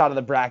other side of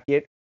the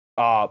bracket.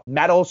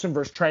 Matt Olson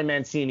versus Trey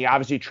Mancini.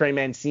 Obviously, Trey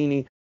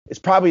Mancini is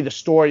probably the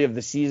story of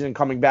the season,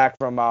 coming back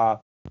from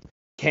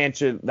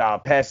cancer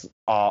past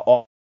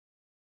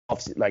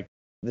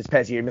this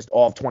past year. He missed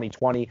all of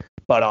 2020,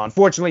 but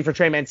unfortunately for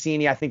Trey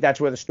Mancini, I think that's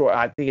where the story.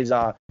 I think his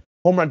home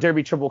run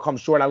derby triple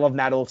comes short. I love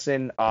Matt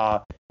Olson,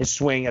 his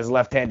swing as a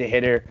left-handed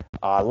hitter,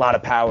 a lot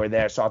of power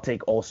there. So I'll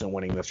take Olson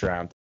winning this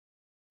round.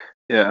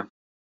 Yeah,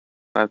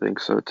 I think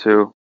so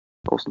too.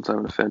 Olsen's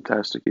having a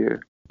fantastic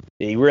year.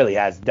 He really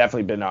has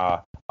definitely been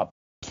a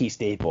key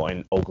staple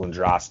in Oakland's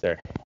roster.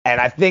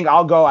 And I think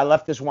I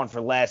left this one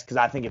for last because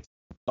I think it's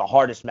the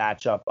hardest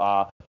matchup.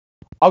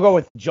 I'll go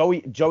with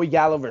Joey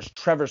Gallo versus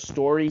Trevor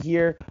Story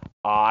here.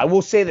 I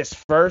will say this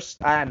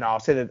first. No, I'll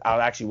say that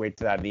I'll actually wait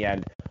to that at the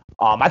end.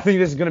 I think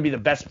this is going to be the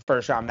best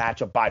first round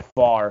matchup by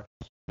far.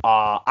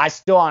 I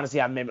still honestly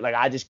have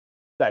I just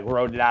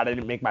wrote it out. I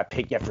didn't make my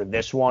pick yet for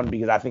this one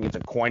because I think it's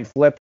a coin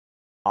flip.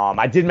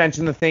 I did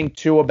mention the thing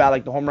too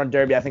about the home run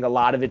derby. I think a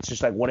lot of it's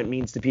just what it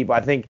means to people.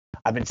 I think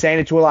I've been saying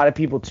it to a lot of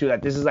people too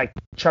that this is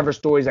Trevor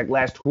Story's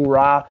last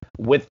hurrah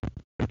with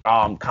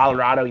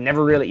Colorado. He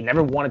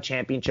never won a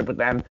championship with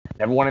them,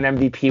 never won an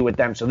MVP with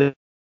them. So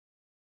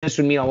this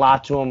would mean a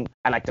lot to him,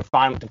 and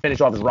to finish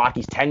off his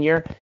Rockies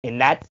tenure in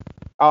that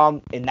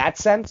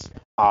sense,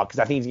 because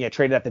I think he's gonna get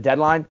traded at the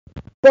deadline.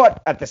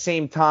 But at the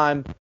same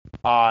time,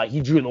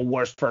 he drew the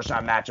worst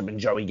first-round matchup in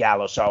Joey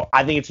Gallo, so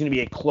I think it's going to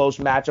be a close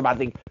matchup. I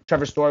think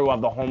Trevor Story will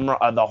have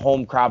the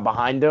home crowd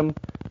behind him,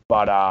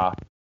 but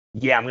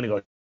yeah, I'm going to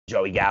go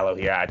Joey Gallo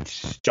here.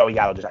 Joey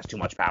Gallo just has too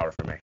much power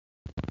for me.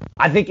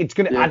 I think it's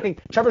gonna. Yeah. I think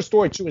Trevor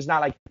Story too is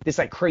not this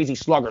crazy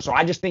slugger, so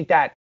I just think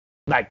that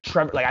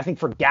Trevor, I think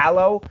for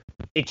Gallo,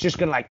 it's just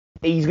gonna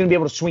he's gonna be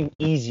able to swing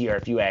easier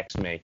if you ask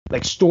me.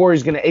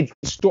 Story's gonna.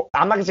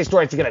 I'm not gonna say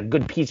Story has to get a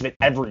good piece of it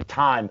every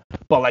time,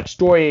 but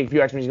Story, if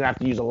you ask me, he's gonna have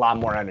to use a lot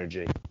more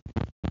energy.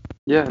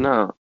 Yeah,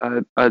 no,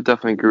 I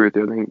definitely agree with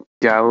you. I think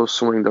Gallo's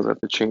swing does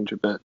have to change a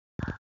bit.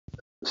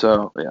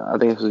 So yeah, I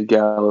think this is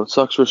Gallo. It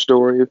sucks for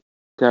Story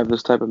to have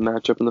this type of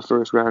matchup in the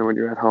first round when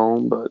you're at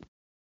home, but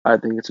I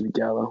think it's gonna be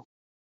Gallo.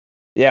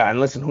 Yeah, and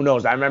listen, who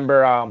knows? I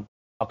remember a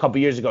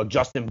couple years ago,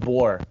 Justin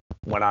Bour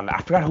went on.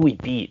 I forgot who he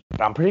beat,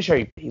 but I'm pretty sure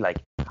he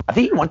I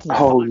think he went to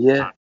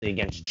the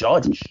against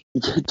Judge.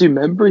 Yeah, do you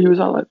remember he was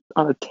on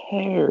a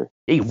tear?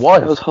 He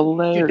was. That was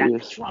hilarious.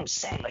 Dude, that's what I'm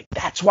saying.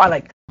 That's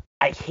why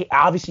I hate,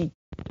 obviously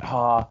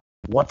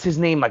what's his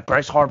name?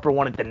 Bryce Harper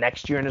won it the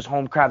next year in his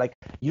home crowd.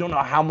 You don't know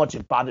how much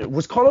it bothered.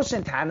 Was Carlos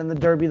Santana in the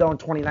Derby though in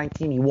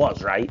 2019? He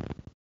was, right?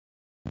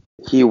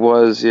 He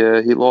was,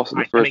 yeah. He lost in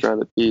the first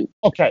round to Pete.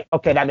 Okay,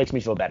 that makes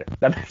me feel better.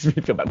 But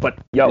But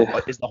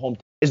what is the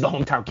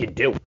hometown kid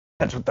do?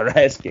 That's what they're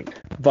asking.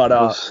 But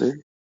we'll see.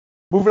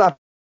 Moving on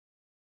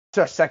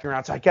to our second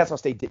round, so I guess I'll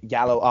stay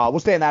Gallo.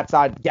 We'll stay on that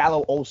side.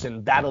 Gallo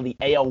Olsen battle the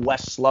AL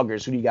West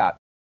sluggers. Who do you got?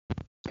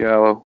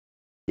 Gallo.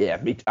 Yeah,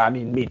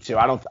 me too.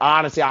 I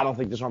don't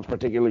think this one's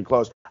particularly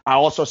close. I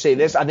also say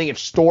this. I think if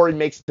Story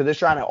makes it to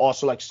this round, I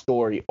also like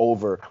Story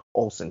over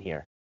Olsen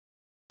here.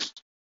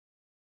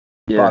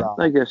 Yeah,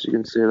 I guess you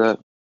can say that.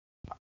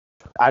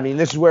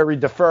 This is where we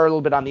defer a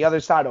little bit on the other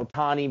side.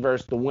 Ohtani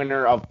versus the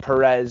winner of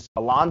Perez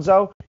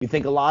Alonso. You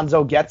think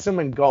Alonso gets him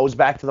and goes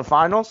back to the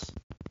finals?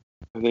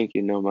 I think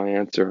you know my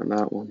answer on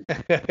that one.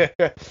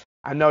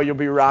 I know you'll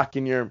be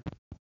rocking your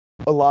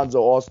Alonso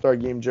All-Star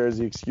Game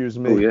jersey. Excuse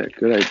me. Oh, yeah,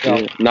 good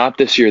idea. Not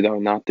this year, though.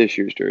 Not this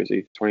year's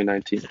jersey.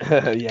 2019.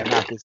 Yeah,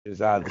 not this year's.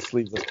 The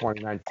sleeveless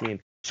 2019.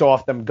 Show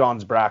off them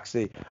guns,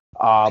 Broxy.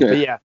 But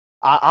yeah.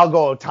 I'll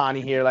go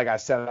Ohtani here. Like I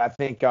said, I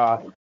think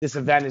this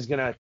event is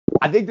gonna.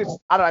 I think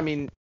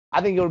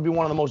it'll be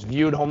one of the most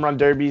viewed home run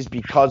derbies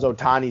because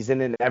Ohtani's in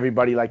it and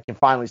everybody can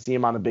finally see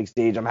him on the big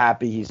stage. I'm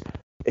happy he's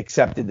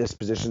accepted this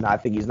position. I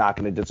think he's not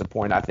going to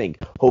disappoint. I think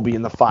he'll be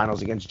in the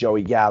finals against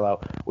Joey Gallo,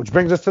 which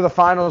brings us to the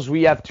finals.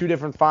 We have two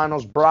different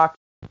finals. Brock,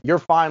 your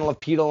final of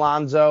Pete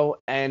Alonso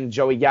and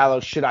Joey Gallo.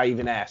 Should I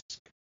even ask?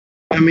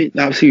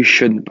 Obviously you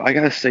shouldn't. But I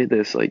gotta say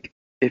this: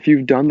 if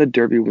you've done the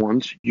derby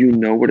once, you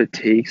know what it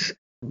takes.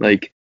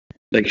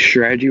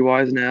 Strategy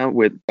wise now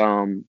with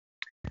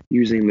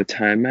using the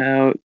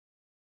timeout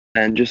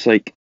and just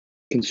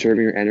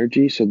conserving your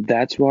energy. So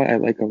that's why I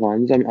like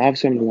Alonso.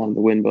 Obviously I'm gonna want him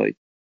to win, but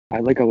I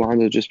like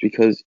Alonso just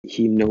because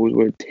he knows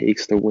what it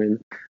takes to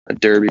win a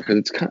derby. Because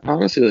it's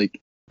honestly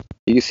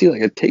you can see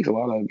it takes a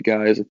lot of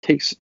guys. It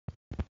takes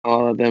a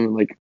lot of them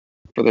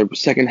for their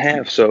second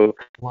half. So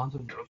Alonso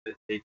knows what it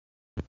takes.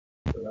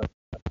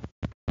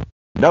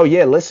 No,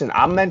 yeah, listen,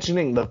 I'm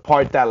mentioning the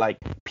part that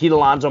Pete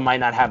Alonso might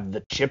not have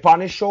the chip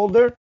on his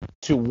shoulder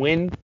to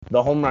win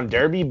the home run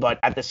derby, but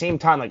at the same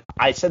time,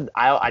 I said,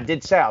 I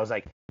did say, I was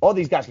all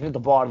these guys can hit the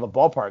ball out of the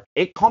ballpark.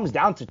 It comes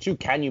down to too,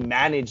 can you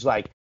manage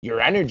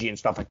your energy and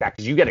stuff like that?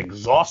 Because you get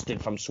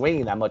exhausted from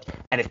swinging that much.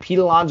 And if Pete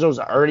Alonso's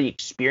already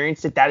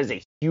experienced it, that is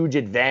a huge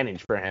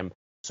advantage for him.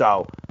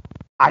 So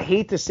I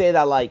hate to say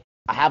that I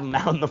have him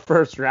out in the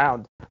first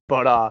round,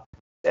 but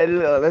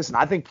listen,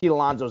 I think Pete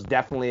Alonso's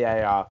definitely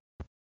a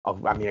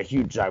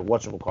huge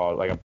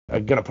whatchamacallit,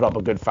 gonna put up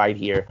a good fight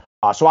here.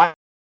 So I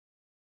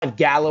have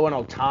Gallo and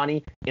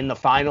Ohtani in the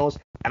finals,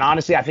 and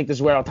honestly, I think this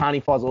is where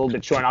Ohtani falls a little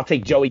bit short. And I'll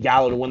take Joey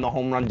Gallo to win the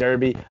home run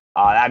derby.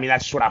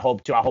 That's just what I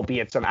hope too. I hope he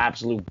hits some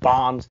absolute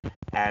bombs,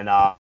 and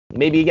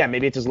maybe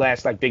it's his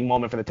last big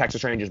moment for the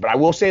Texas Rangers. But I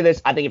will say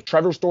this: I think if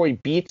Trevor Story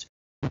beats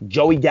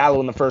Joey Gallo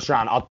in the first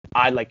round,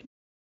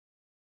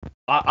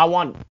 I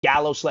want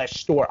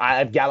Gallo/Story. I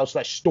have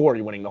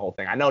Gallo/Story winning the whole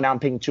thing. I know now I'm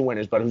picking two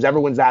winners, but whoever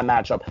wins that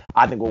matchup,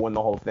 I think will win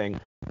the whole thing.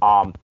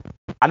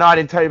 I know I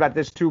didn't tell you about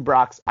this too,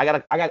 Brox. I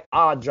got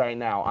odds right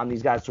now on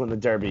these guys to win the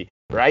Derby,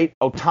 right?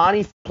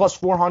 Ohtani plus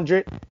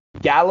 400,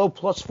 Gallo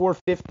plus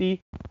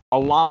 450,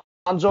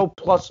 Alonso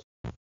plus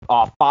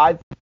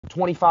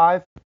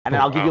 525, and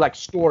then I'll give you like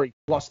Story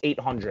plus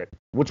 800.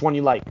 Which one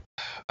you like?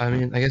 I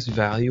mean, I guess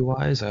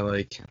value-wise, I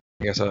like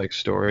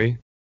Story.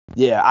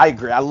 Yeah, I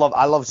agree. I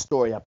love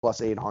Story at plus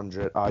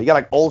 800. You got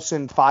like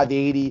Olsen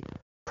 580,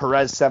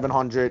 Perez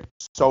 700,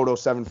 Soto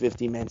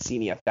 750,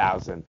 Mancini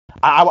 1,000.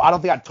 I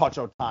don't think I'd touch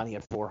Ohtani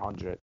at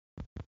 400.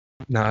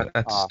 No,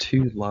 that's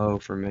too low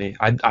for me.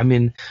 I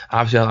mean,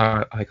 obviously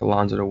I like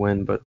Alonso to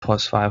win, but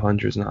plus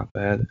 500 is not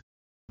bad.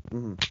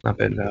 Not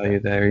bad value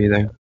there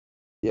either.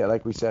 Yeah,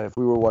 like we said, if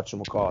we were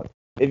watching McCall,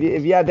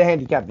 if you had to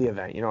handicap the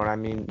event, you know what I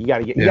mean. You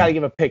gotta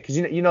give a pick because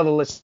you know the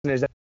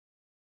listeners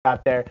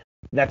out there,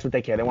 that's what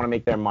they care. They want to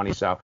make their money,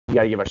 so you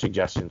gotta give our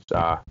suggestions.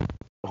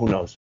 Who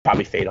knows?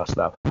 Probably fade us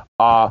though.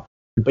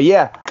 But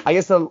yeah, I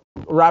guess to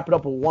wrap it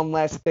up with one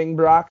last thing,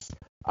 Brox.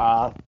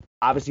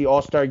 Obviously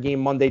All-Star Game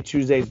Monday,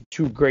 Tuesdays,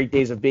 2 great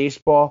days of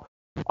baseball.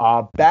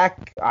 I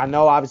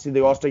know obviously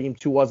the All-Star Game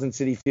 2 was in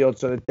Citi Field,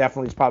 so that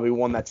definitely is probably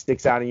one that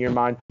sticks out in your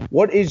mind.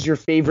 What is your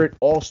favorite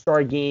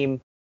All-Star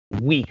Game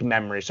week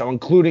memory? So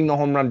including the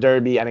Home Run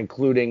Derby and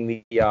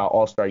including the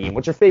All-Star Game.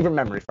 What's your favorite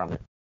memory from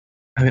it?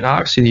 I mean,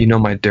 obviously,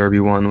 my Derby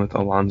one with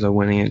Alonso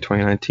winning in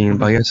 2019,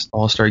 but I guess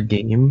All-Star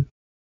Game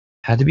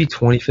had to be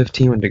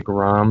 2015 when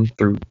DeGrom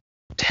threw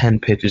 10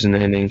 pitches in the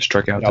inning,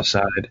 struck out the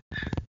side,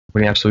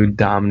 when he absolutely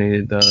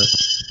dominated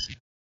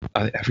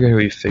I forget who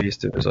he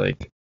faced. It was like,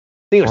 I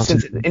think it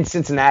was in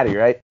Cincinnati,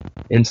 right?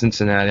 In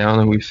Cincinnati. I don't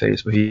know who he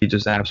faced, but he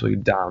just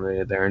absolutely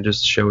dominated there and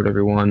just showed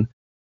everyone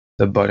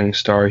the budding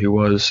star he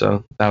was.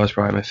 So that was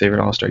probably my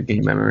favorite All-Star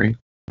Game memory.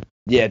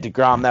 Yeah,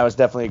 DeGrom, that was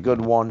definitely a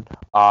good one.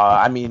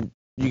 I mean,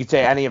 you could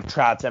say any of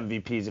Trout's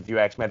MVPs if you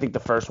ask me. I think the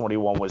first one he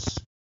won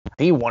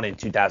he won in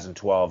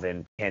 2012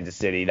 in Kansas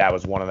City. That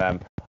was one of them.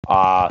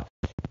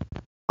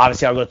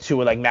 Obviously, I'll go 2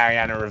 with like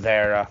Mariano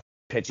Rivera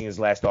pitching his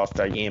last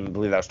All-Star Game. I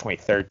believe that was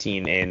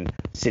 2013 in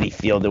Citi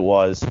Field it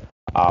was.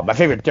 My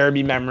favorite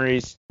Derby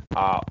memories,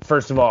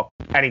 first of all,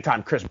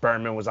 anytime Chris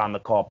Berman was on the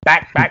call.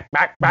 Back. Go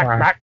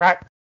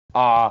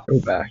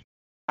back.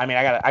 I mean,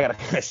 I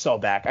got so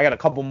back. I got a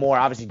couple more.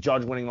 Obviously,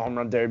 Judge winning the Home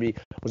Run Derby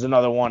was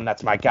another one.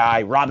 That's my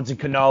guy. Robinson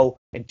Cano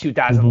in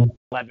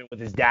 2011 with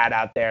his dad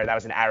out there. That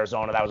was in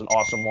Arizona. That was an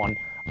awesome one.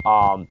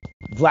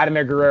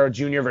 Vladimir Guerrero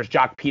Jr. versus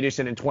Jock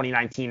Peterson in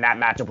 2019. That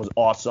matchup was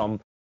awesome.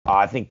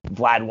 I think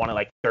Vlad won it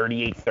like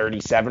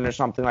 38-37 or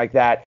something like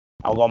that.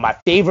 I'll go my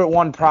favorite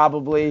one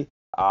probably.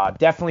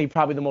 Definitely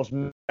probably the most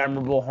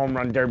memorable Home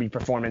Run Derby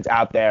performance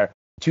out there.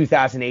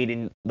 2008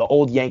 in the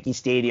old Yankee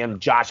Stadium.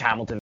 Josh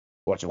Hamilton.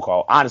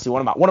 Honestly,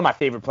 one of my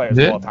favorite players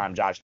of all time,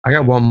 Josh. I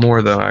got one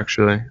more though,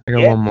 actually.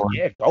 One more.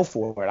 Yeah, go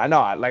for it. I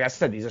know. Like I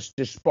said, these are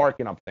just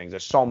sparking up things.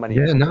 There's so many.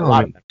 Yeah,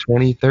 no.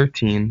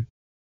 2013,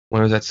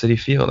 when I was at Citi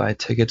Field, I had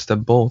tickets to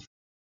both,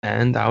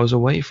 and I was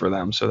away for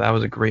them, so that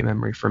was a great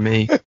memory for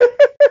me.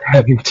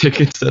 Having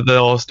tickets to the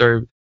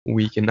All-Star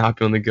week and not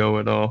being able to go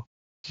at all.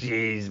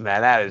 Jeez,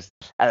 man, that is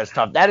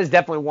tough. That is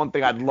definitely one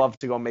thing I'd love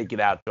to go make it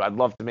out to. I'd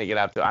love to make it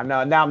out to. I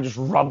know now I'm just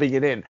rubbing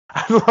it in.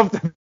 I'd love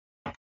to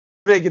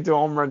make it to a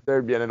Home Run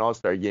Derby and an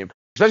All-Star Game,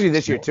 especially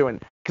this year too. And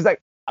because like,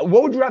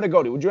 what would you rather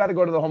go to? Would you rather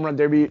go to the Home Run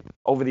Derby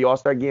over the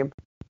All-Star Game?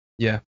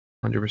 Yeah,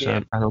 100%. Yeah.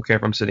 I don't care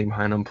if I'm sitting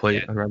behind home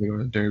plate. Yeah. I'd rather go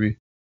to the Derby.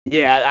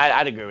 Yeah,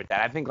 I'd agree with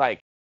that. I think like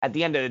at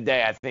the end of the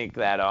day, I think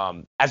that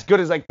as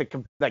good as like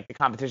the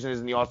competition is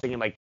in the All-Star Game,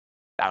 like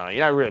I don't know,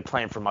 you're not really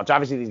playing for much.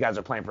 Obviously, these guys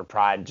are playing for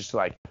pride, just to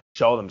like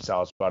show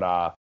themselves.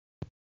 But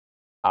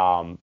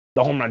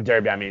the Home Run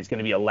Derby, I mean, it's going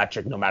to be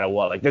electric no matter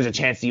what. Like, there's a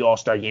chance the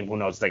All-Star Game, who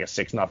knows, it's like a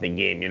 6-0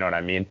 game. You know what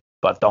I mean?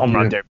 But the Home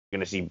Run Derby, you're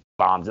going to see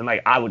bombs. And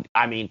like,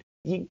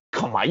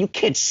 come on, you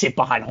can't sit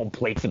behind home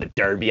plate for the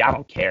Derby. I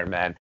don't care,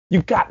 man.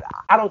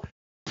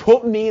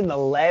 Put me in the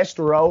last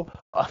row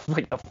of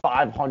like the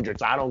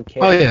 500s. I don't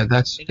care. Oh yeah,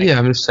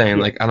 I'm just saying,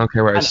 like, I don't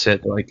care where I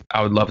sit. Like,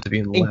 I would love to be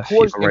in the left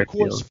field, right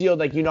field.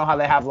 Like, you know how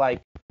they have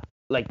like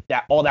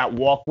that all that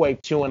walkway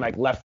to and like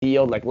left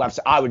field, like left.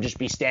 I would just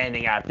be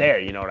standing out there.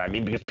 You know what I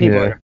mean? Because people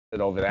are gonna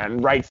sit over there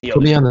and right field.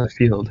 Put me on the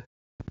field.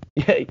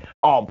 Yeah.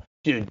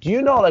 Dude, do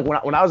you know like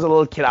when I was a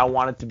little kid, I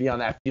wanted to be on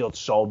that field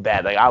so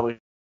bad. Like I was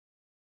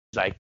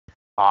like.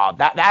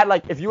 That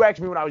like if you asked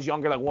me when I was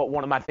younger, like what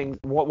one of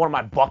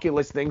my bucket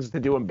list things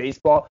to do in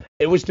baseball,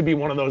 it was to be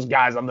one of those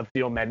guys on the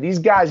field, man. These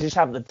guys just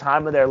have the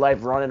time of their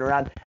life running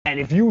around, and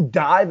if you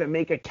dive and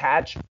make a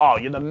catch,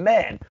 you're the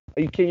man.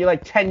 You're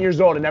like 10 years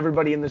old, and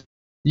everybody in the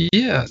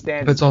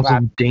stands. But it's also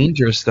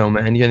dangerous though,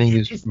 man. You're getting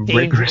these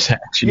rigorous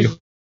at you.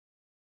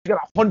 You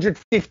got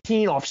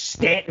 115 off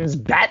Stanton's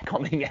bat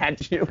coming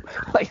at you.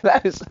 Like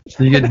that is.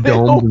 So you get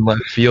domed in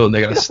left field, and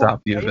they gotta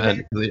stop the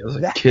event because it was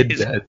a kid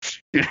dead.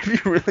 Dude, if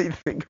you really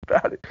think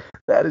about it,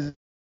 that is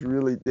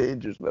really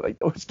dangerous, man. Like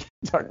those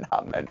kids are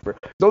not meant for.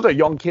 Those are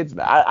young kids,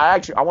 man.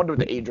 I wonder what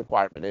the age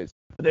requirement is.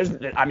 But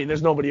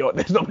there's nobody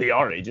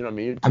our age. You know what I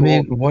mean? I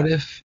mean, what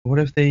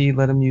if they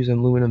let them use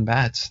aluminum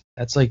bats?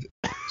 That's like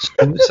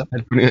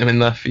suicide putting them in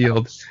left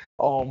field.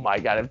 Oh my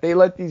God! If they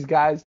let these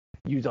guys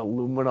use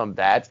aluminum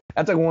bats.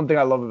 That's like one thing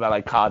I love about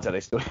like CODs, that they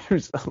still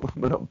use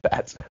aluminum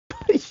bats.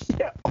 But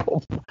yeah,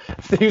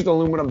 if they use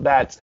aluminum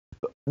bats,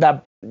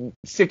 that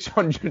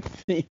 600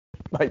 feet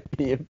might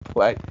be in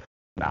play.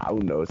 Nah, who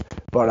knows?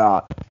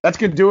 But that's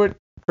gonna do it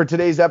for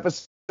today's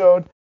episode.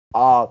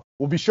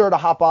 We'll be sure to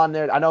hop on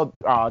there. I know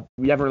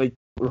we haven't really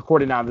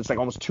recorded now. It's like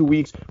almost 2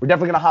 weeks. We're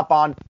definitely gonna hop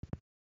on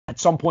at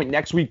some point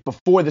next week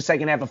before the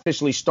second half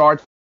officially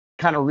starts.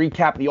 Kind of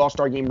recap the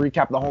All-Star game,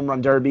 recap the Home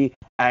Run Derby,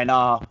 and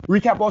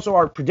recap also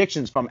our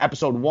predictions from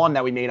episode 1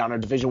 that we made on our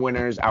division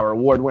winners, our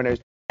award winners,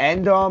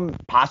 and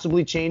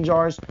possibly change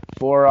ours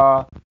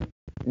for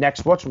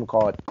next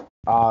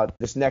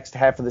this next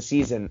half of the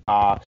season.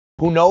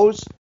 Who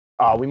knows?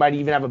 We might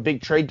even have a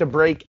big trade to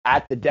break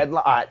at the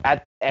deadline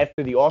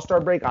after the All-Star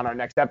break on our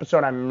next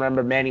episode. I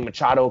remember Manny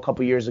Machado a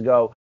couple years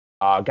ago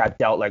got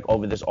dealt like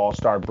over this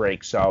All-Star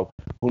break. So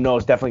who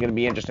knows? Definitely going to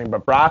be interesting.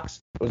 But Brox,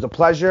 it was a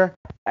pleasure.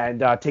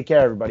 And take care,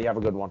 everybody. Have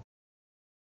a good one.